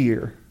notice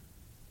here,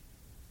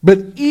 but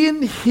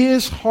in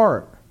his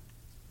heart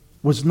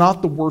was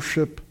not the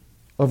worship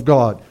of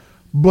God,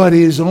 but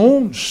his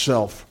own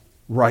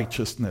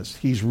self-righteousness.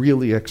 He's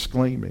really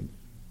exclaiming.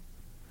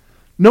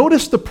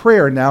 Notice the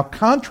prayer. Now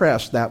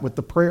contrast that with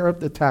the prayer of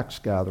the tax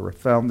gatherer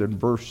found in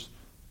verse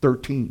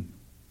 13.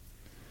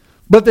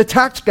 But the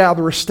tax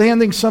gatherer,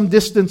 standing some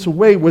distance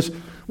away, was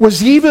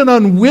even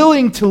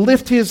unwilling to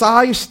lift his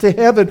eyes to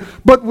heaven,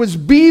 but was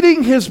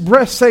beating his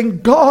breast,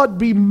 saying, God,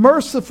 be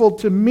merciful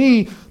to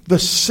me, the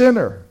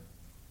sinner.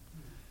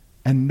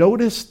 And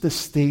notice the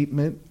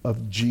statement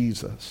of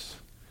Jesus.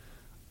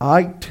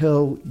 I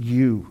tell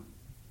you,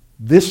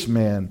 this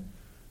man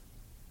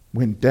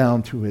went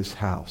down to his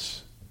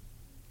house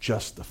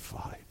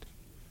justified.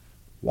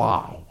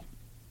 Wow.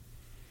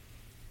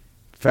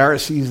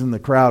 Pharisees in the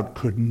crowd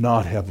could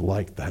not have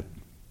liked that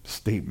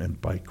statement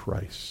by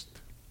Christ.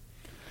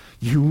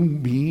 You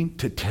mean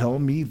to tell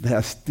me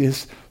that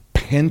this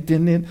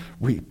penitent,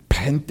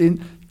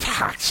 repentant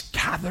tax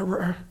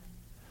gatherer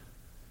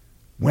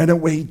went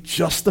away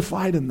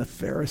justified and the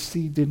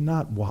Pharisee did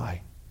not?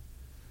 Why?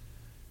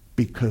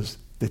 Because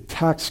the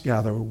tax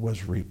gatherer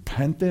was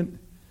repentant,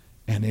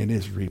 and in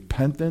his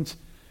repentance,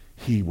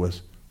 he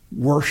was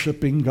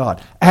worshiping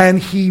God. And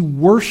he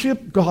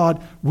worshiped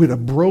God with a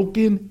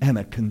broken and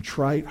a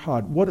contrite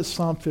heart. What does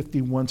Psalm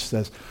 51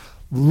 says?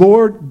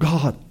 Lord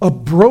God, a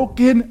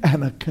broken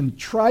and a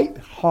contrite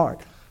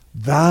heart,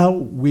 thou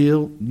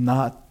wilt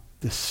not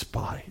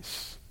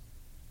despise.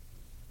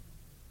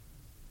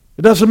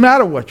 It doesn't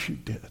matter what you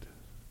did.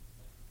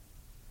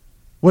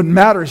 What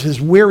matters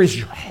is, where is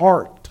your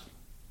heart?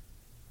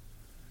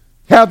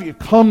 Have you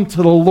come to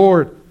the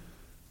Lord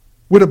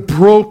with a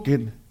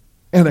broken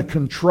and a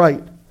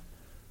contrite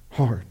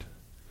heart?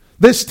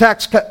 This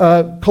tax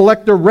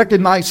collector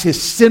recognized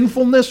his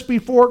sinfulness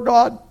before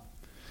God.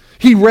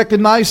 He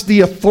recognized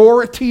the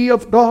authority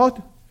of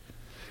God.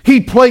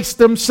 He placed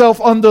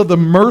himself under the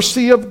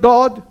mercy of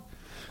God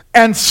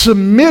and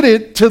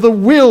submitted to the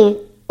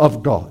will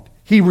of God.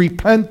 He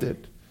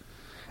repented.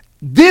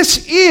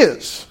 This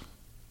is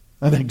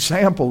an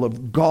example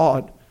of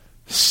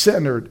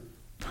God-centered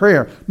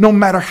prayer, no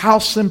matter how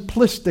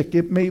simplistic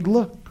it may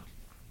look.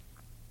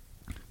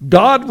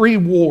 God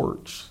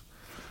rewards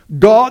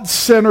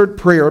God-centered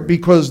prayer,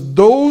 because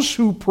those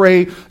who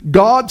pray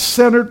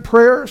God-centered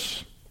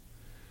prayers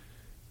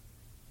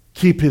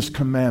keep his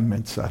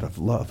commandments out of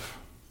love.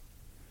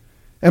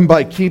 And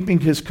by keeping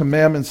his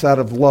commandments out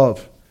of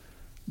love,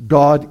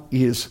 God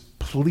is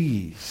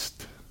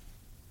pleased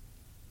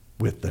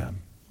with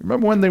them.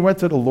 Remember when they went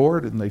to the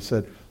Lord and they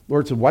said,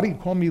 Lord said, why do you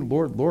call me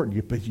Lord,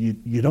 Lord? But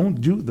you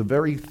don't do the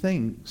very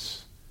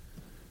things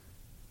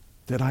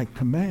that I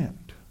command.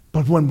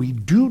 But when we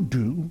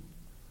do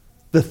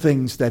the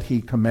things that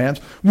he commands,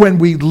 when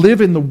we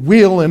live in the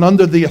will and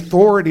under the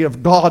authority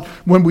of God,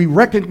 when we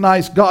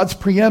recognize God's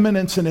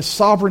preeminence and his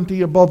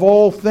sovereignty above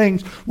all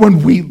things,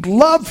 when we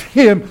love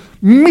him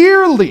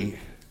merely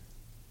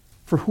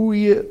for who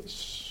he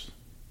is,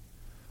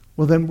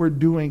 well, then we're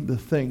doing the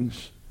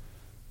things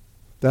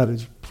that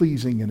is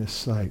pleasing in his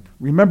sight.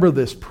 Remember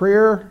this,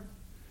 prayer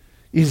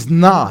is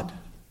not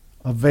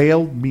a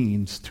veiled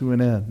means to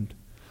an end,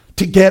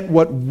 to get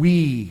what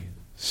we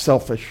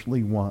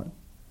selfishly want.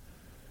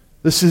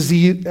 This is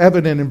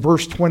evident in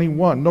verse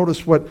 21.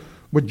 Notice what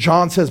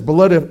John says,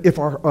 beloved, if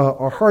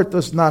our heart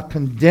does not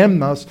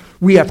condemn us,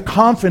 we have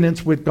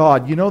confidence with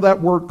God. You know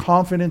that word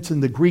confidence in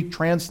the Greek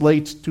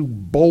translates to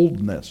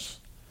boldness.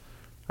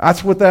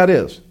 That's what that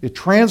is. It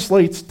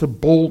translates to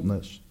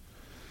boldness.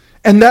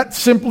 And that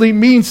simply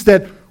means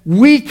that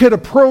we could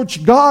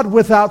approach God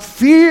without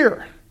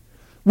fear,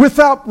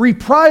 without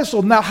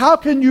reprisal. Now, how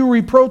can you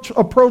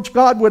approach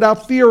God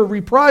without fear or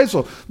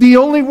reprisal? The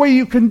only way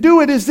you can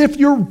do it is if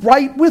you're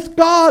right with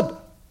God.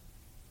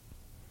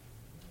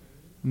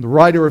 And the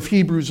writer of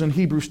Hebrews in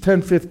Hebrews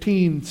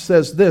 10:15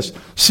 says this,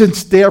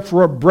 since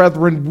therefore,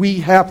 brethren,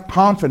 we have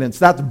confidence,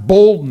 that's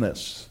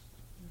boldness,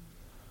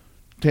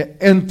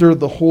 to enter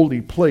the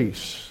holy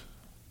place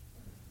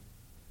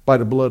by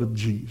the blood of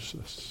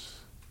Jesus.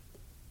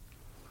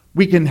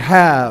 We can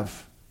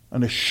have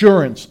an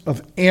assurance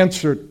of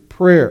answered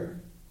prayer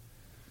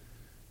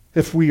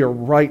if we are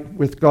right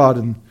with God.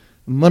 And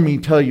let me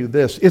tell you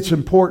this, it's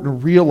important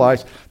to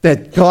realize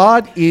that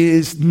God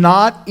is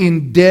not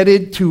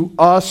indebted to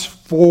us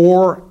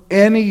for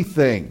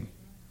anything.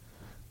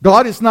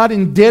 God is not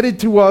indebted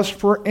to us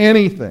for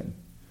anything.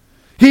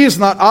 He is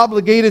not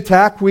obligated to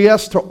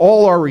acquiesce to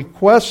all our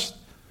requests.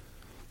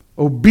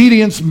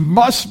 Obedience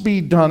must be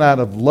done out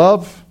of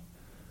love,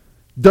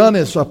 done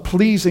as a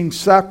pleasing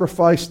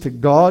sacrifice to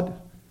God.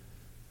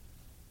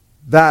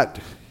 That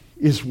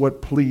is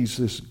what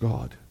pleases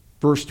God.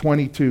 Verse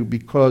 22,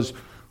 because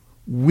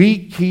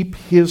we keep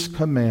his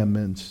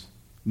commandments,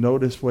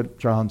 notice what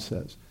John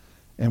says,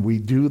 and we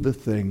do the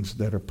things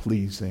that are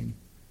pleasing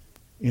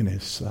in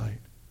his sight.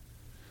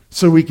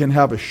 So we can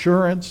have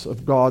assurance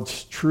of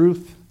God's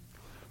truth.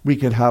 We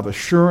can have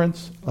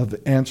assurance of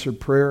the answered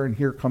prayer, and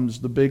here comes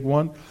the big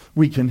one.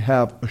 We can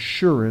have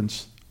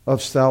assurance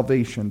of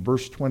salvation.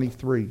 Verse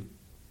 23.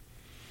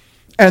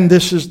 And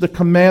this is the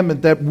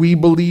commandment, that we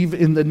believe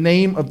in the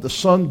name of the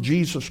Son,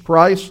 Jesus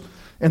Christ,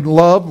 and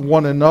love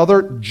one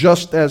another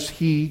just as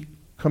he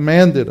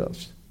commanded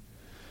us.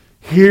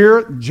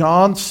 Here,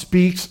 John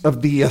speaks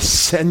of the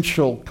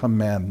essential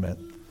commandment,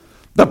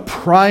 the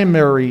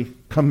primary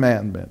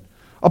commandment,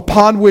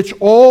 upon which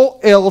all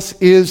else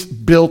is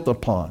built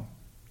upon.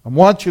 I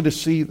want you to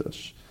see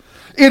this.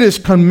 It is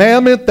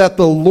commandment that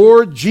the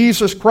Lord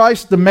Jesus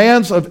Christ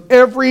demands of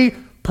every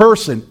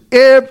person.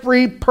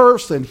 Every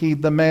person he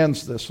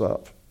demands this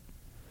of.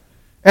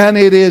 And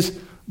it is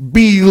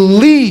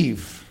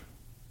believe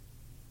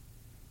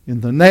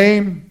in the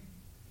name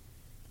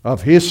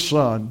of his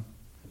Son,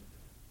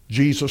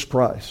 Jesus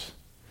Christ.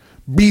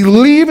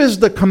 Believe is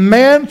the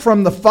command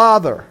from the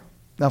Father.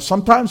 Now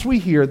sometimes we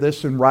hear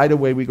this and right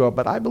away we go,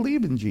 but I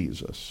believe in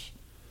Jesus.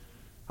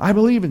 I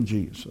believe in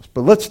Jesus.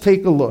 But let's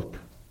take a look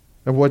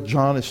at what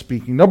John is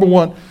speaking. Number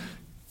one,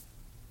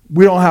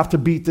 we don't have to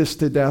beat this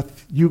to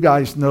death. You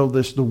guys know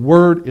this. The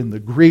word in the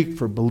Greek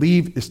for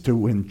believe is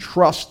to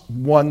entrust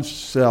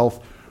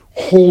oneself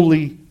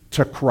wholly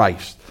to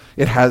Christ.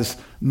 It has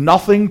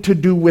nothing to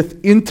do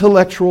with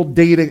intellectual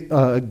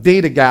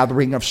data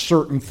gathering of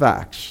certain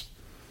facts.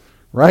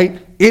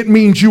 Right? It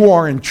means you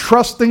are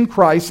entrusting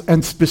Christ,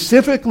 and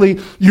specifically,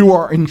 you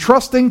are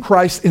entrusting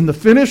Christ in the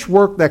finished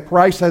work that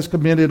Christ has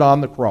committed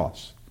on the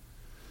cross.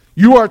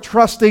 You are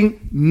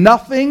trusting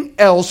nothing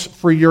else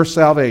for your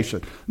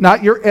salvation.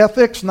 Not your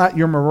ethics, not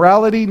your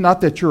morality,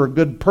 not that you're a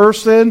good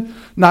person,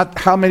 not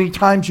how many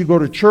times you go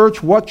to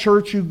church, what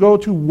church you go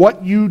to,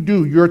 what you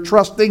do. You're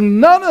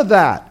trusting none of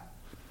that.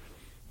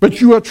 But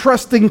you are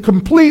trusting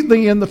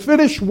completely in the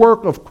finished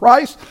work of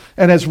Christ.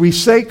 And as we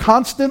say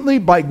constantly,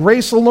 by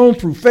grace alone,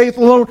 through faith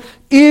alone,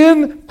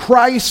 in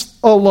Christ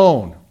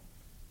alone.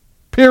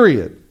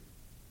 Period.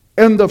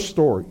 End of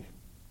story.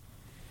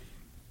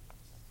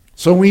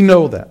 So we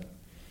know that.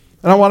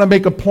 And I want to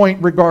make a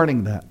point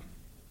regarding that.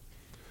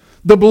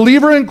 The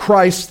believer in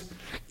Christ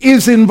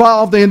is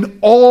involved in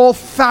all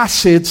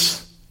facets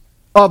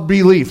of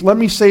belief. Let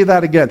me say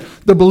that again.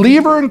 The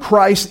believer in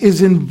Christ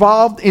is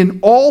involved in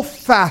all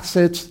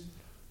facets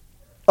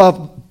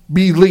of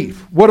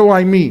belief. What do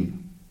I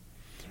mean?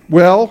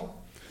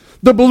 Well,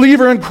 the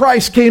believer in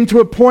Christ came to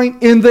a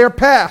point in their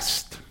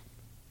past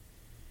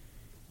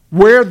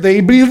where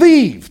they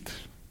believed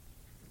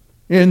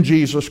in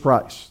Jesus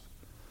Christ.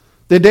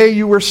 The day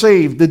you were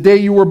saved, the day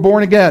you were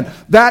born again.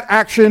 That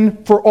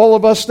action for all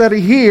of us that are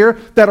here,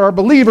 that are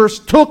believers,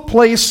 took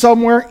place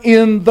somewhere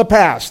in the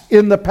past.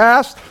 In the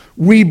past,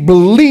 we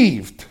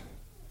believed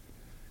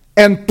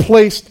and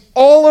placed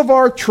all of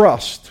our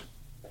trust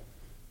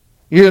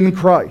in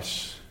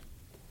Christ.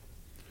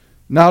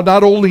 Now,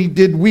 not only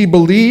did we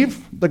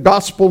believe the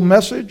gospel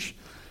message,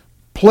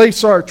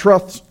 place our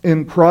trust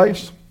in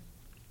Christ.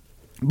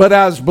 But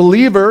as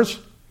believers,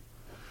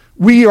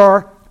 we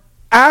are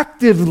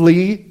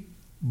actively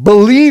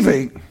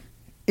believing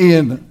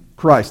in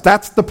Christ.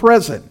 That's the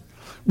present.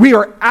 We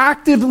are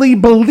actively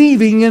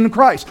believing in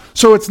Christ.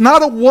 So it's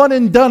not a one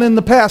and done in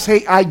the past.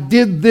 Hey, I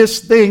did this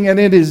thing and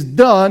it is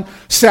done.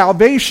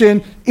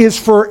 Salvation is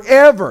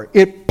forever.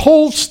 It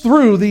pulls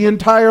through the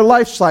entire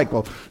life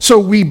cycle. So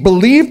we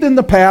believed in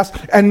the past,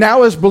 and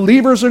now as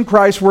believers in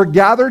Christ, we're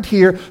gathered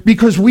here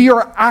because we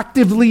are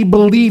actively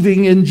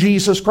believing in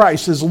Jesus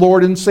Christ as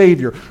Lord and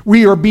Savior.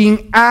 We are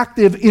being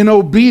active in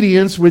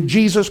obedience with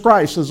Jesus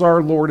Christ as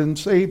our Lord and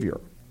Savior.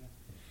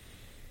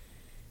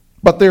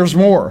 But there's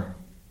more.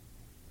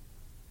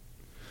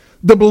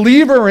 The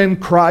believer in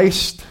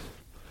Christ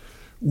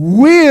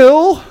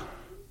will,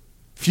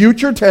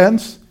 future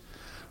tense,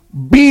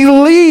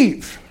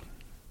 believe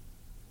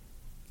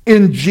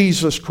in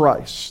Jesus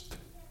Christ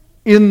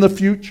in the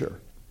future.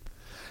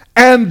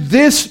 And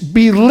this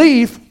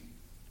belief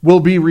will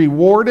be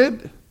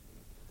rewarded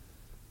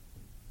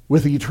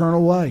with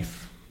eternal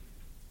life.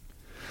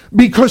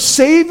 Because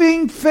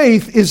saving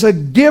faith is a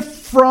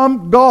gift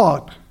from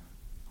God. I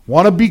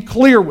want to be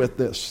clear with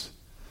this.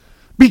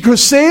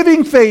 Because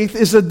saving faith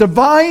is a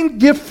divine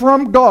gift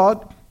from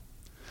God,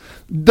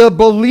 the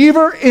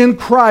believer in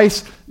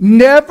Christ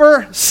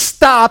never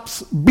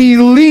stops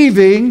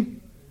believing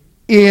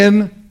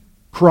in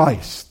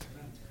Christ.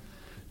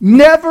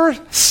 Never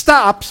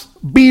stops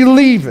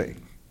believing.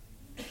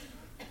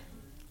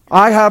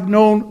 I have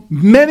known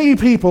many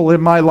people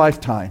in my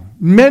lifetime,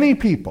 many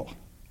people,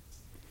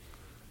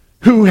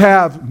 who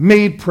have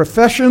made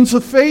professions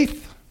of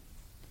faith,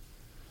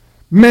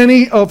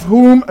 many of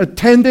whom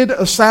attended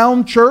a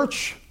sound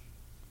church,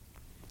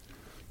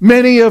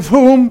 many of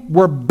whom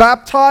were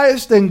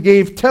baptized and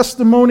gave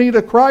testimony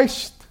to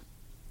Christ,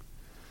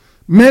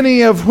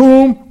 many of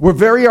whom were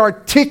very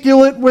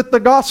articulate with the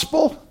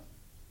gospel,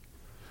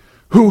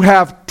 who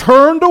have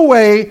turned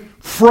away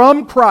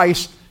from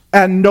Christ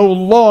and no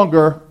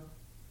longer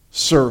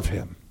serve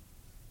Him.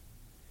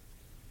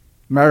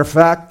 Matter of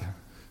fact,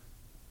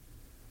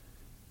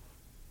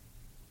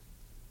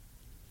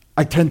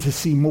 I tend to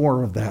see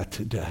more of that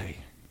today.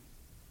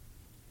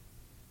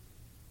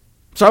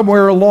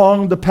 Somewhere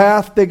along the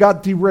path, they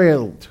got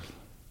derailed.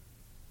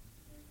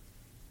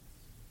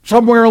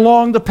 Somewhere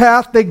along the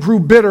path, they grew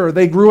bitter.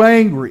 They grew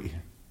angry.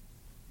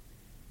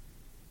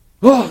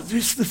 Oh,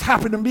 this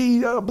happened to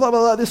me. Blah, blah,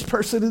 blah. This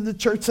person in the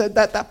church said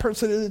that. That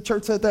person in the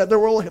church said that. They're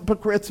all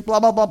hypocrites.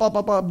 Blah, blah, blah, blah,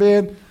 blah, blah.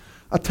 Man,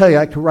 I'll tell you,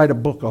 I could write a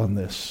book on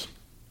this.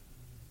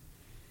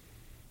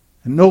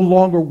 And no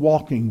longer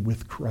walking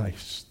with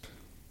Christ.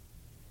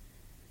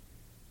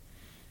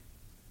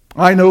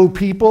 I know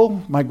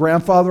people, my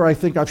grandfather, I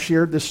think I've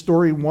shared this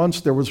story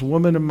once. There was a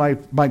woman in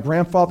my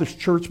grandfather's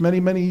church many,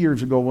 many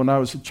years ago when I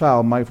was a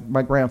child. My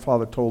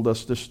grandfather told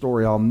us this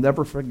story. I'll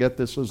never forget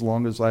this as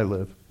long as I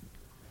live.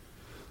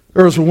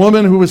 There was a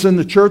woman who was in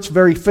the church,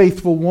 very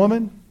faithful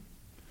woman.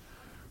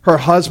 Her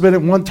husband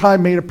at one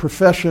time made a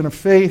profession of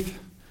faith,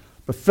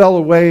 but fell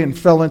away and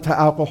fell into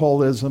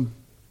alcoholism.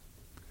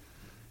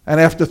 And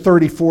after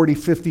 30, 40,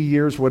 50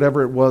 years,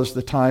 whatever it was,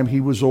 the time,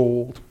 he was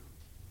old.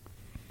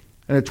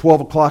 And at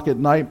 12 o'clock at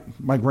night,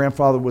 my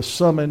grandfather was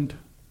summoned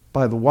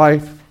by the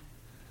wife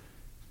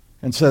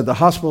and said, the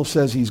hospital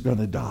says he's going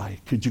to die.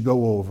 Could you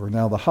go over?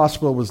 Now, the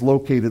hospital was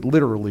located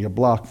literally a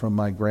block from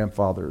my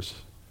grandfather's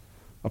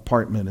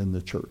apartment in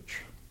the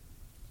church.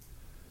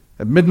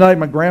 At midnight,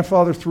 my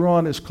grandfather threw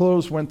on his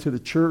clothes, went to the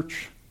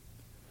church,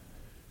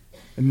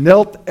 and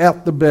knelt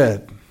at the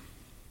bed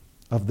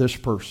of this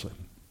person.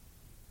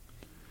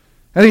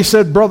 And he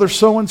said, brother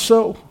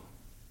so-and-so,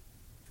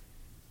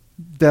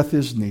 death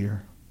is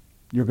near.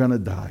 You're going to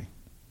die.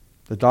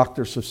 The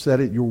doctors have said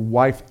it. Your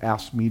wife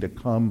asked me to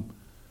come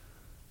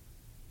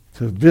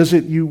to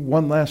visit you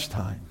one last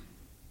time.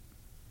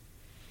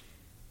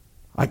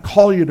 I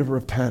call you to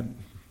repent,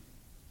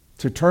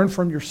 to turn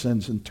from your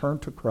sins and turn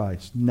to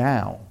Christ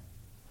now.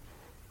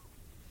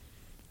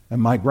 And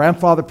my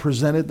grandfather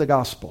presented the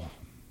gospel.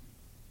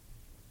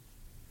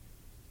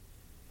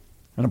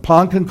 And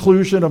upon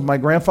conclusion of my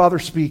grandfather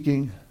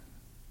speaking,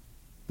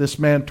 this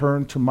man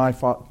turned to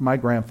my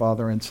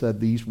grandfather and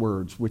said these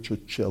words, which are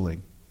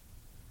chilling.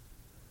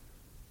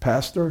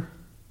 Pastor,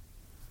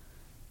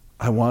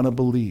 I want to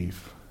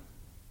believe,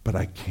 but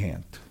I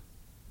can't.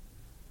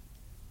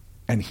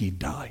 And he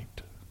died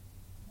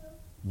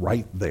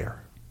right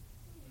there.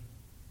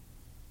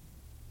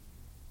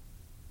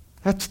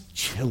 That's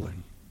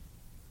chilling.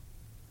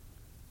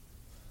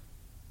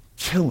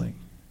 Chilling.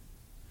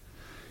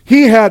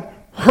 He had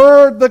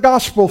heard the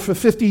gospel for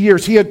 50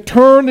 years. He had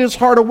turned his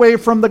heart away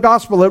from the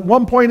gospel. At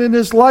one point in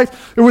his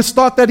life, it was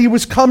thought that he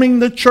was coming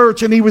to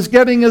church and he was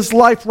getting his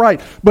life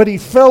right. But he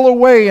fell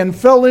away and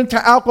fell into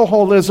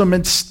alcoholism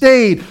and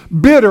stayed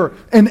bitter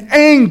and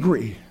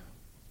angry.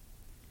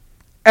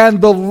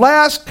 And the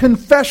last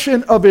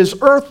confession of his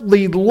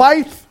earthly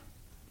life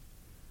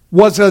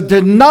was a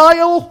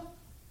denial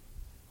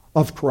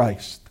of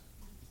Christ.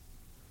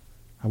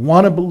 I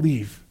want to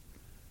believe,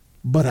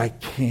 but I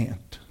can't.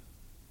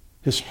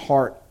 his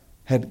heart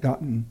had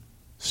gotten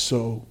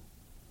so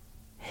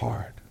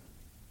hard.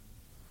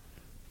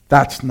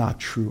 That's not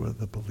true of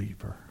the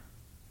believer.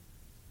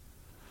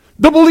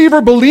 The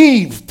believer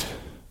believed.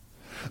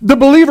 The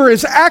believer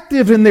is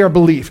active in their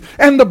belief,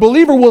 and the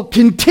believer will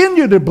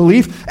continue to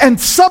believe, and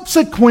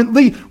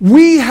subsequently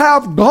we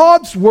have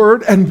God's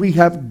word and we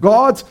have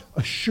God's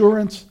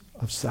assurance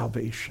of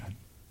salvation.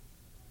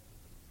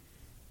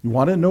 You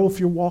want to know if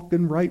you're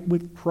walking right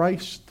with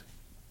Christ?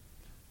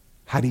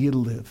 How do you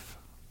live?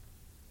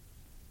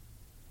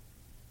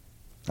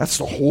 That's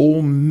the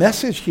whole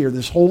message here.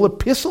 This whole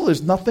epistle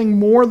is nothing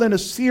more than a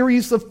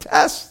series of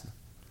tests.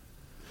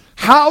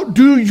 How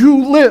do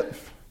you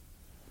live?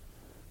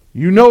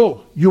 You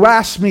know, you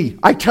ask me.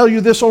 I tell you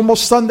this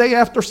almost Sunday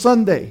after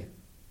Sunday.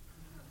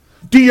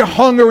 Do you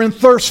hunger and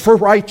thirst for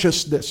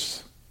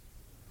righteousness?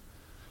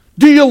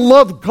 Do you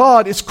love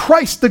God? Is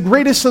Christ the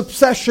greatest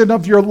obsession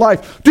of your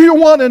life? Do you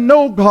want to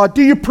know God?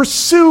 Do you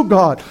pursue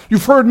God?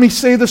 You've heard me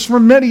say this for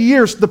many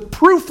years. The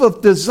proof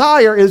of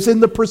desire is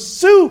in the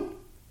pursuit.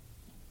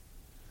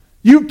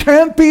 You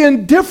can't be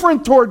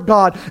indifferent toward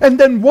God and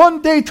then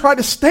one day try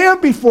to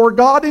stand before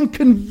God and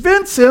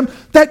convince Him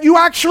that you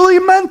actually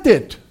meant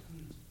it.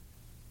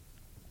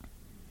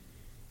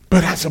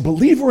 But as a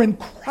believer in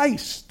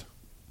Christ,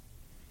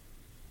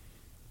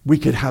 we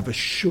could have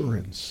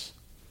assurance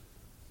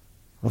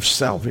of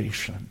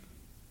salvation.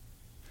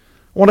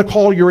 I want to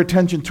call your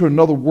attention to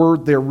another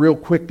word there real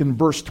quick in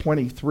verse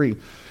 23.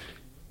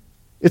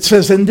 It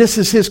says, and this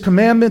is His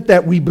commandment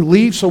that we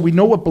believe, so we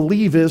know what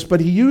believe is, but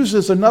he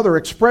uses another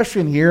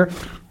expression here,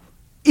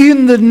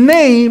 in the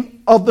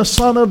name of the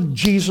Son of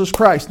Jesus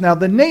Christ. Now,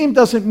 the name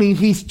doesn't mean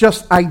he's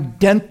just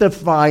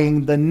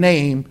identifying the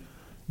name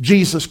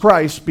Jesus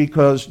Christ,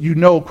 because you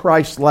know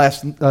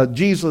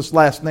Jesus'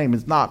 last name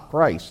is not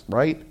Christ,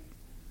 right?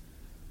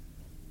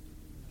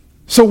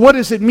 So what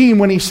does it mean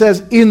when he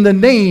says, in the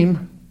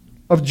name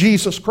of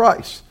Jesus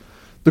Christ?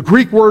 The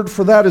Greek word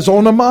for that is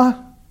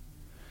onoma.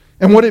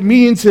 And what it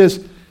means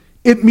is,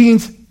 it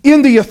means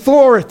in the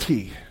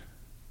authority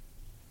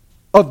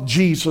of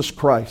Jesus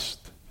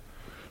Christ.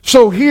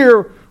 So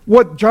here,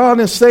 what John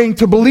is saying,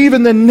 to believe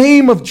in the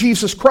name of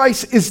Jesus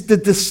Christ is to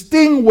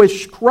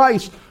distinguish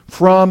Christ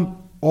from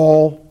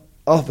all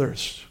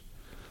others.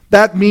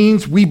 That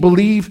means we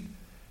believe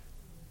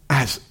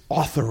as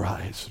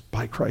authorized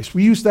by Christ.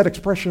 We use that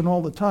expression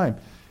all the time.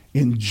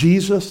 In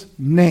Jesus'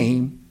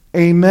 name,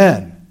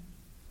 amen.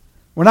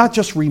 We're not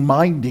just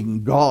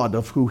reminding God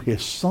of who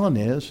His Son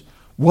is.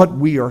 What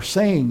we are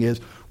saying is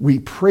we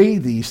pray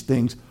these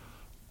things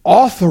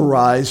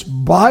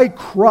authorized by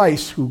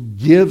Christ, who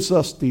gives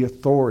us the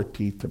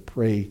authority to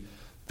pray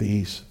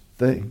these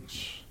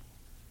things.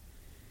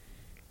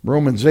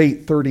 Romans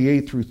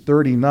 8:38 through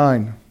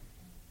 39.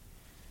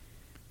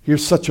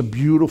 Here's such a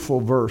beautiful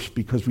verse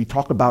because we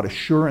talk about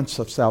assurance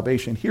of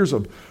salvation. Here's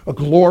a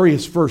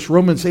glorious verse.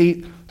 Romans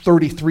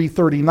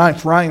 8:33-39.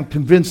 For I am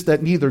convinced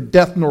that neither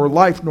death nor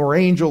life, nor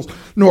angels,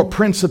 nor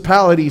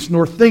principalities,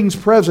 nor things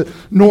present,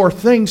 nor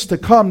things to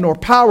come, nor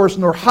powers,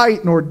 nor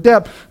height, nor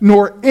depth,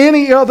 nor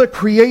any other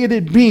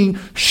created being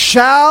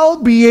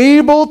shall be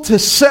able to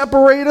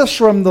separate us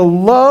from the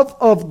love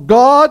of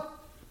God,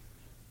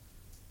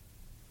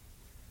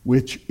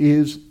 which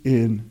is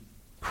in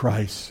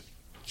Christ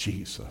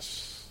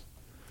Jesus.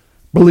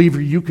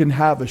 Believer, you can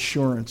have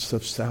assurance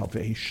of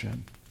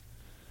salvation.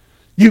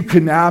 You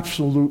can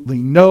absolutely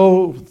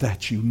know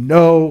that you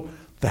know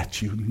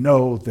that you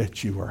know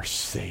that you are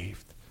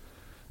saved.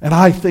 And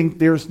I think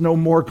there's no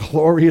more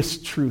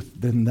glorious truth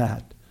than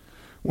that.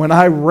 When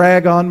I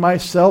rag on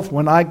myself,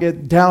 when I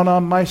get down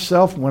on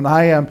myself, when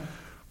I am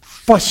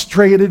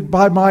frustrated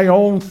by my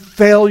own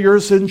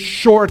failures and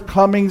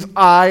shortcomings,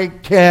 I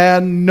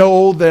can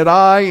know that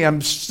I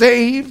am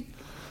saved,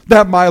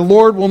 that my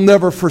Lord will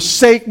never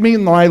forsake me,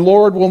 my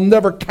Lord will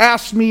never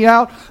cast me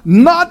out,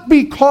 not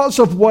because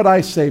of what I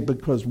say,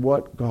 because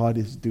what God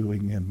is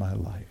doing in my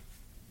life.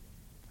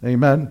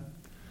 Amen?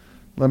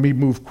 Let me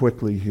move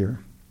quickly here.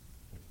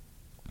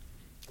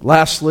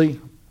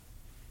 Lastly,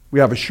 we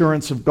have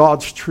assurance of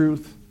God's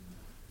truth.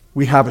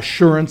 We have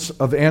assurance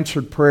of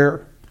answered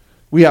prayer.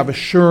 We have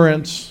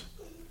assurance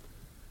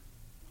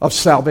of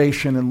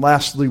salvation. And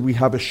lastly, we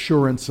have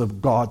assurance of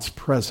God's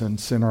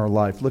presence in our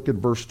life. Look at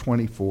verse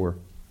 24.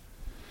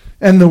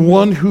 And the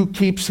one who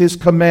keeps His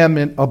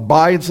commandment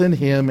abides in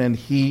Him, and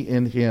He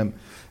in him.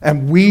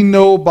 And we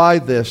know by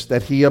this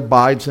that He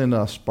abides in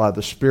us by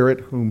the Spirit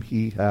whom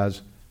He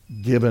has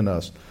given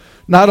us.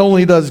 Not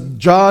only does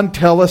John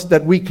tell us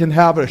that we can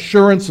have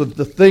assurance of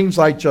the things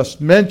I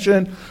just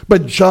mentioned,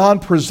 but John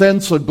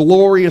presents a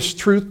glorious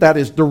truth that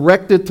is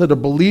directed to the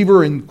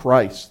believer in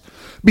Christ.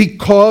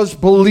 Because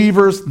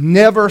believers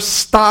never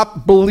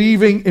stop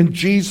believing in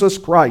Jesus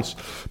Christ.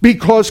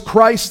 Because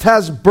Christ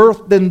has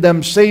birthed in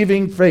them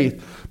saving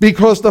faith.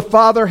 Because the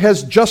Father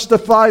has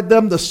justified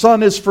them, the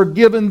Son has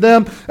forgiven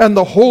them, and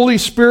the Holy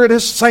Spirit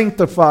has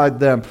sanctified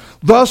them.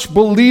 Thus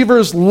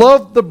believers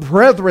love the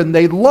brethren,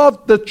 they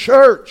love the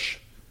church.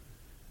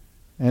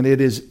 And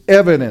it is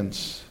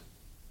evidence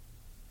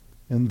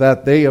in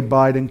that they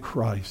abide in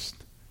Christ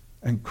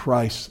and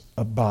Christ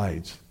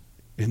abides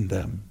in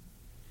them.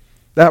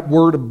 That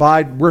word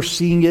abide, we're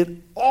seeing it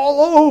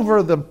all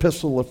over the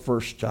epistle of 1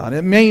 John.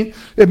 It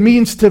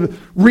means to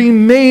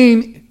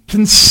remain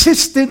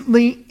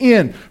consistently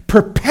in,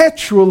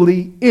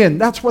 perpetually in.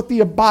 That's what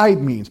the abide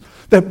means.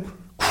 That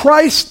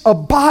Christ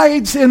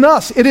abides in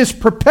us. It is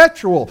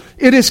perpetual.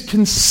 It is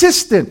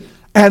consistent.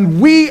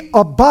 And we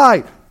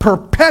abide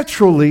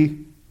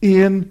perpetually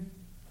in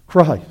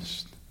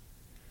Christ.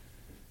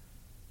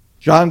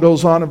 John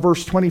goes on in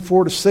verse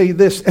 24 to say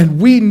this, and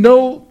we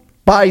know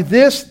by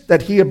this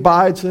that he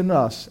abides in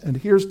us. And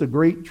here's the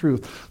great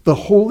truth. The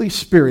Holy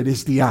Spirit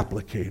is the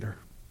applicator.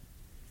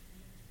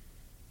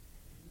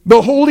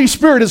 The Holy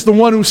Spirit is the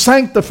one who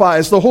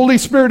sanctifies. The Holy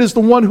Spirit is the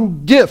one who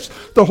gifts.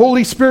 The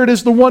Holy Spirit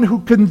is the one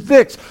who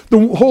convicts.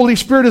 The Holy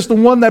Spirit is the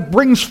one that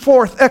brings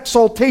forth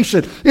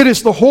exaltation. It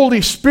is the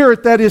Holy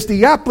Spirit that is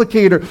the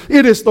applicator.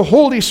 It is the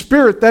Holy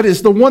Spirit that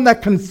is the one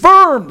that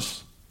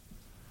confirms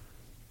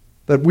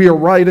that we are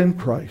right in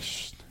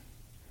Christ.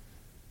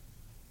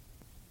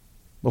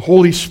 The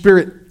Holy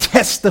Spirit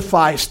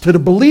testifies to the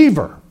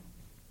believer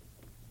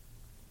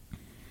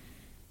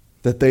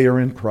that they are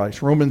in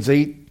Christ. Romans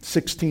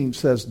 8:16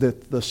 says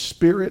that the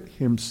Spirit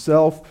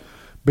himself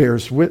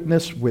bears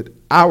witness with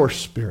our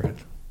spirit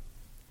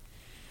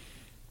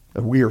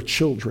that we are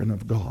children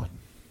of God.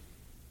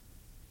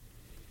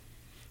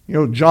 You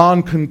know,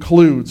 John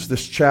concludes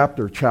this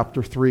chapter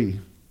 3,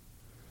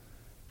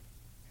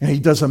 and he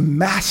does a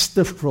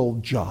masterful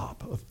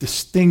job of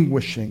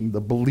distinguishing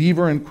the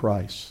believer in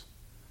Christ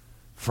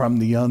from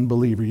the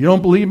unbeliever. You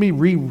don't believe me?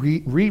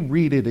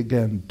 Reread it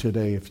again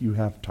today if you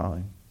have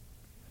time.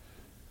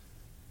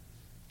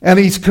 And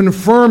he's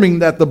confirming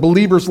that the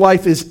believer's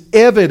life is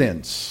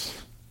evidenced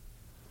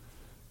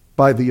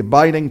by the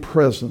abiding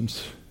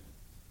presence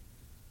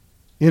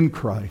in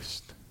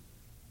Christ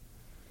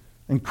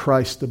and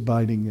Christ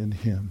abiding in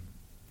him.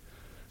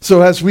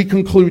 So as we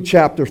conclude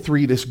chapter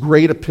 3, this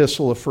great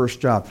epistle of 1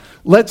 John,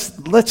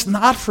 let's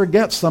not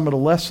forget some of the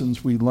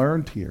lessons we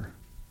learned here.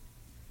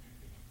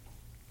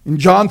 In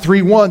John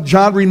 3:1,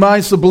 John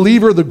reminds the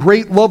believer the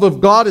great love of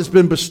God has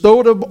been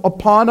bestowed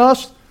upon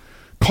us,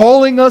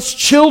 calling us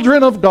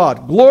children of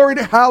God. Glory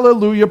to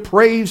hallelujah,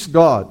 praise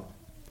God.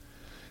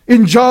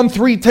 In John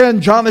 3:10,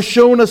 John has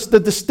shown us the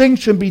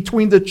distinction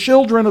between the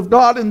children of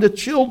God and the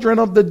children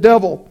of the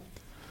devil.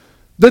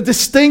 The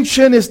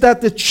distinction is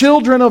that the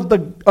children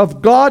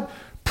of God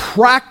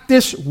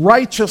practice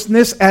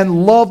righteousness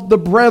and love the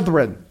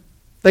brethren.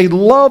 They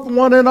love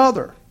one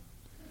another.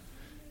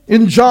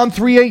 In John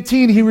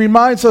 3:18, he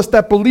reminds us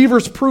that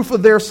believers' proof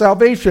of their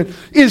salvation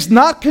is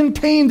not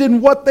contained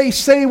in what they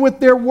say with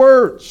their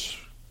words,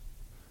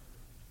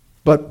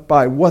 but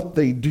by what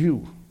they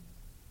do.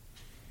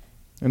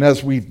 And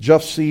as we've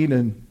just seen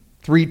in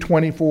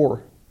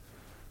 3:24,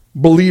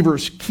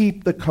 believers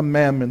keep the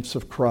commandments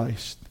of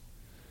Christ.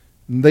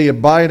 And they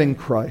abide in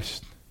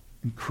Christ,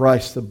 and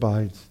Christ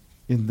abides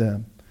in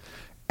them.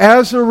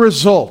 As a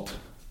result,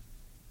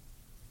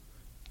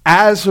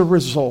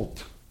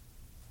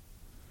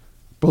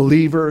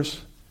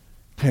 believers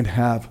can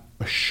have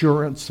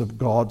assurance of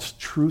God's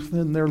truth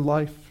in their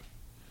life.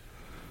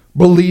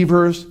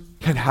 Believers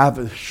can have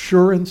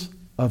assurance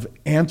of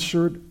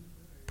answered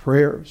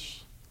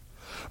prayers.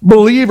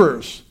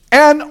 Believers,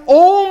 and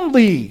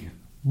only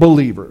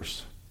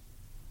believers,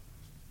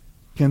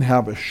 can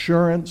have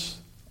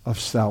assurance of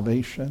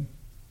salvation.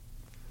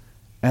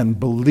 And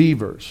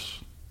believers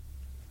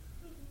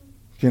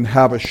can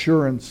have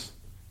assurance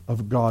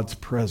of God's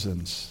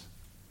presence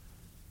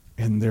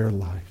in their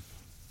life.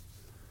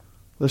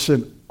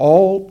 Listen,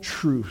 all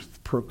truth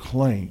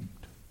proclaimed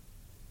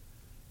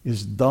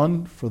is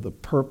done for the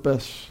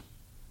purpose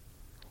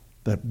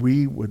that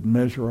we would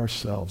measure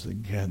ourselves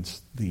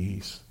against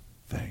these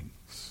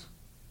things.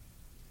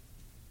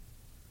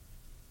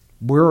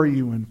 Where are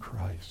you in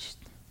Christ?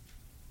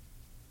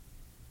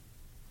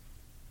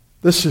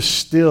 This is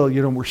still,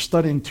 we're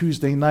studying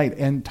Tuesday night,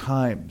 end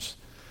times.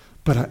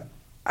 But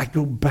I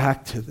go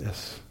back to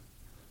this.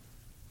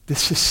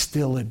 This is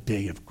still a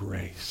day of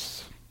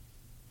grace.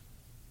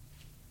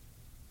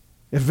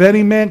 If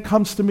any man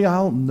comes to me,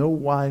 I'll in no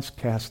wise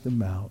cast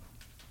him out.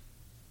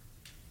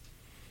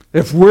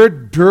 If we're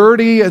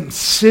dirty and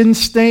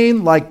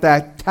sin-stained like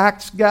that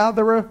tax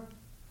gatherer,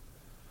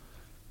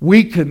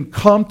 we can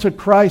come to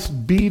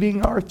Christ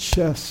beating our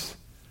chests,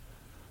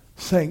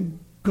 saying,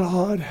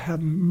 God,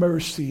 have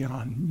mercy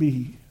on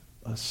me,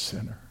 a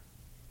sinner.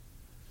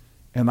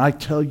 And I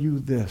tell you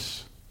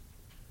this,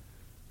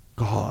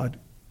 God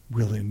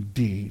will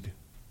indeed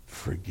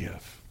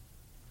forgive.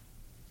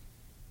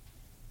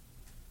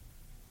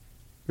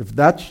 If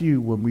that's you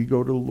when we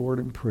go to the Lord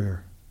in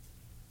prayer,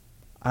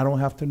 I don't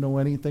have to know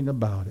anything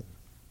about it.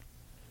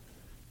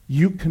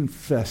 You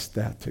confess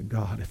that to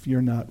God if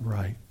you're not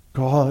right.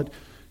 God,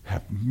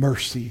 have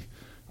mercy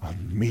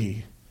on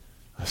me,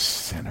 a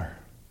sinner.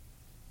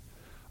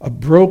 A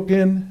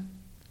broken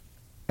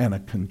and a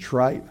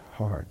contrite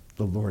heart,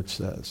 the Lord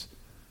says,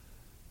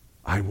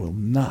 I will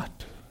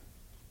not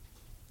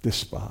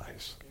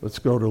despise. Let's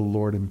go to the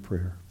Lord in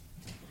prayer.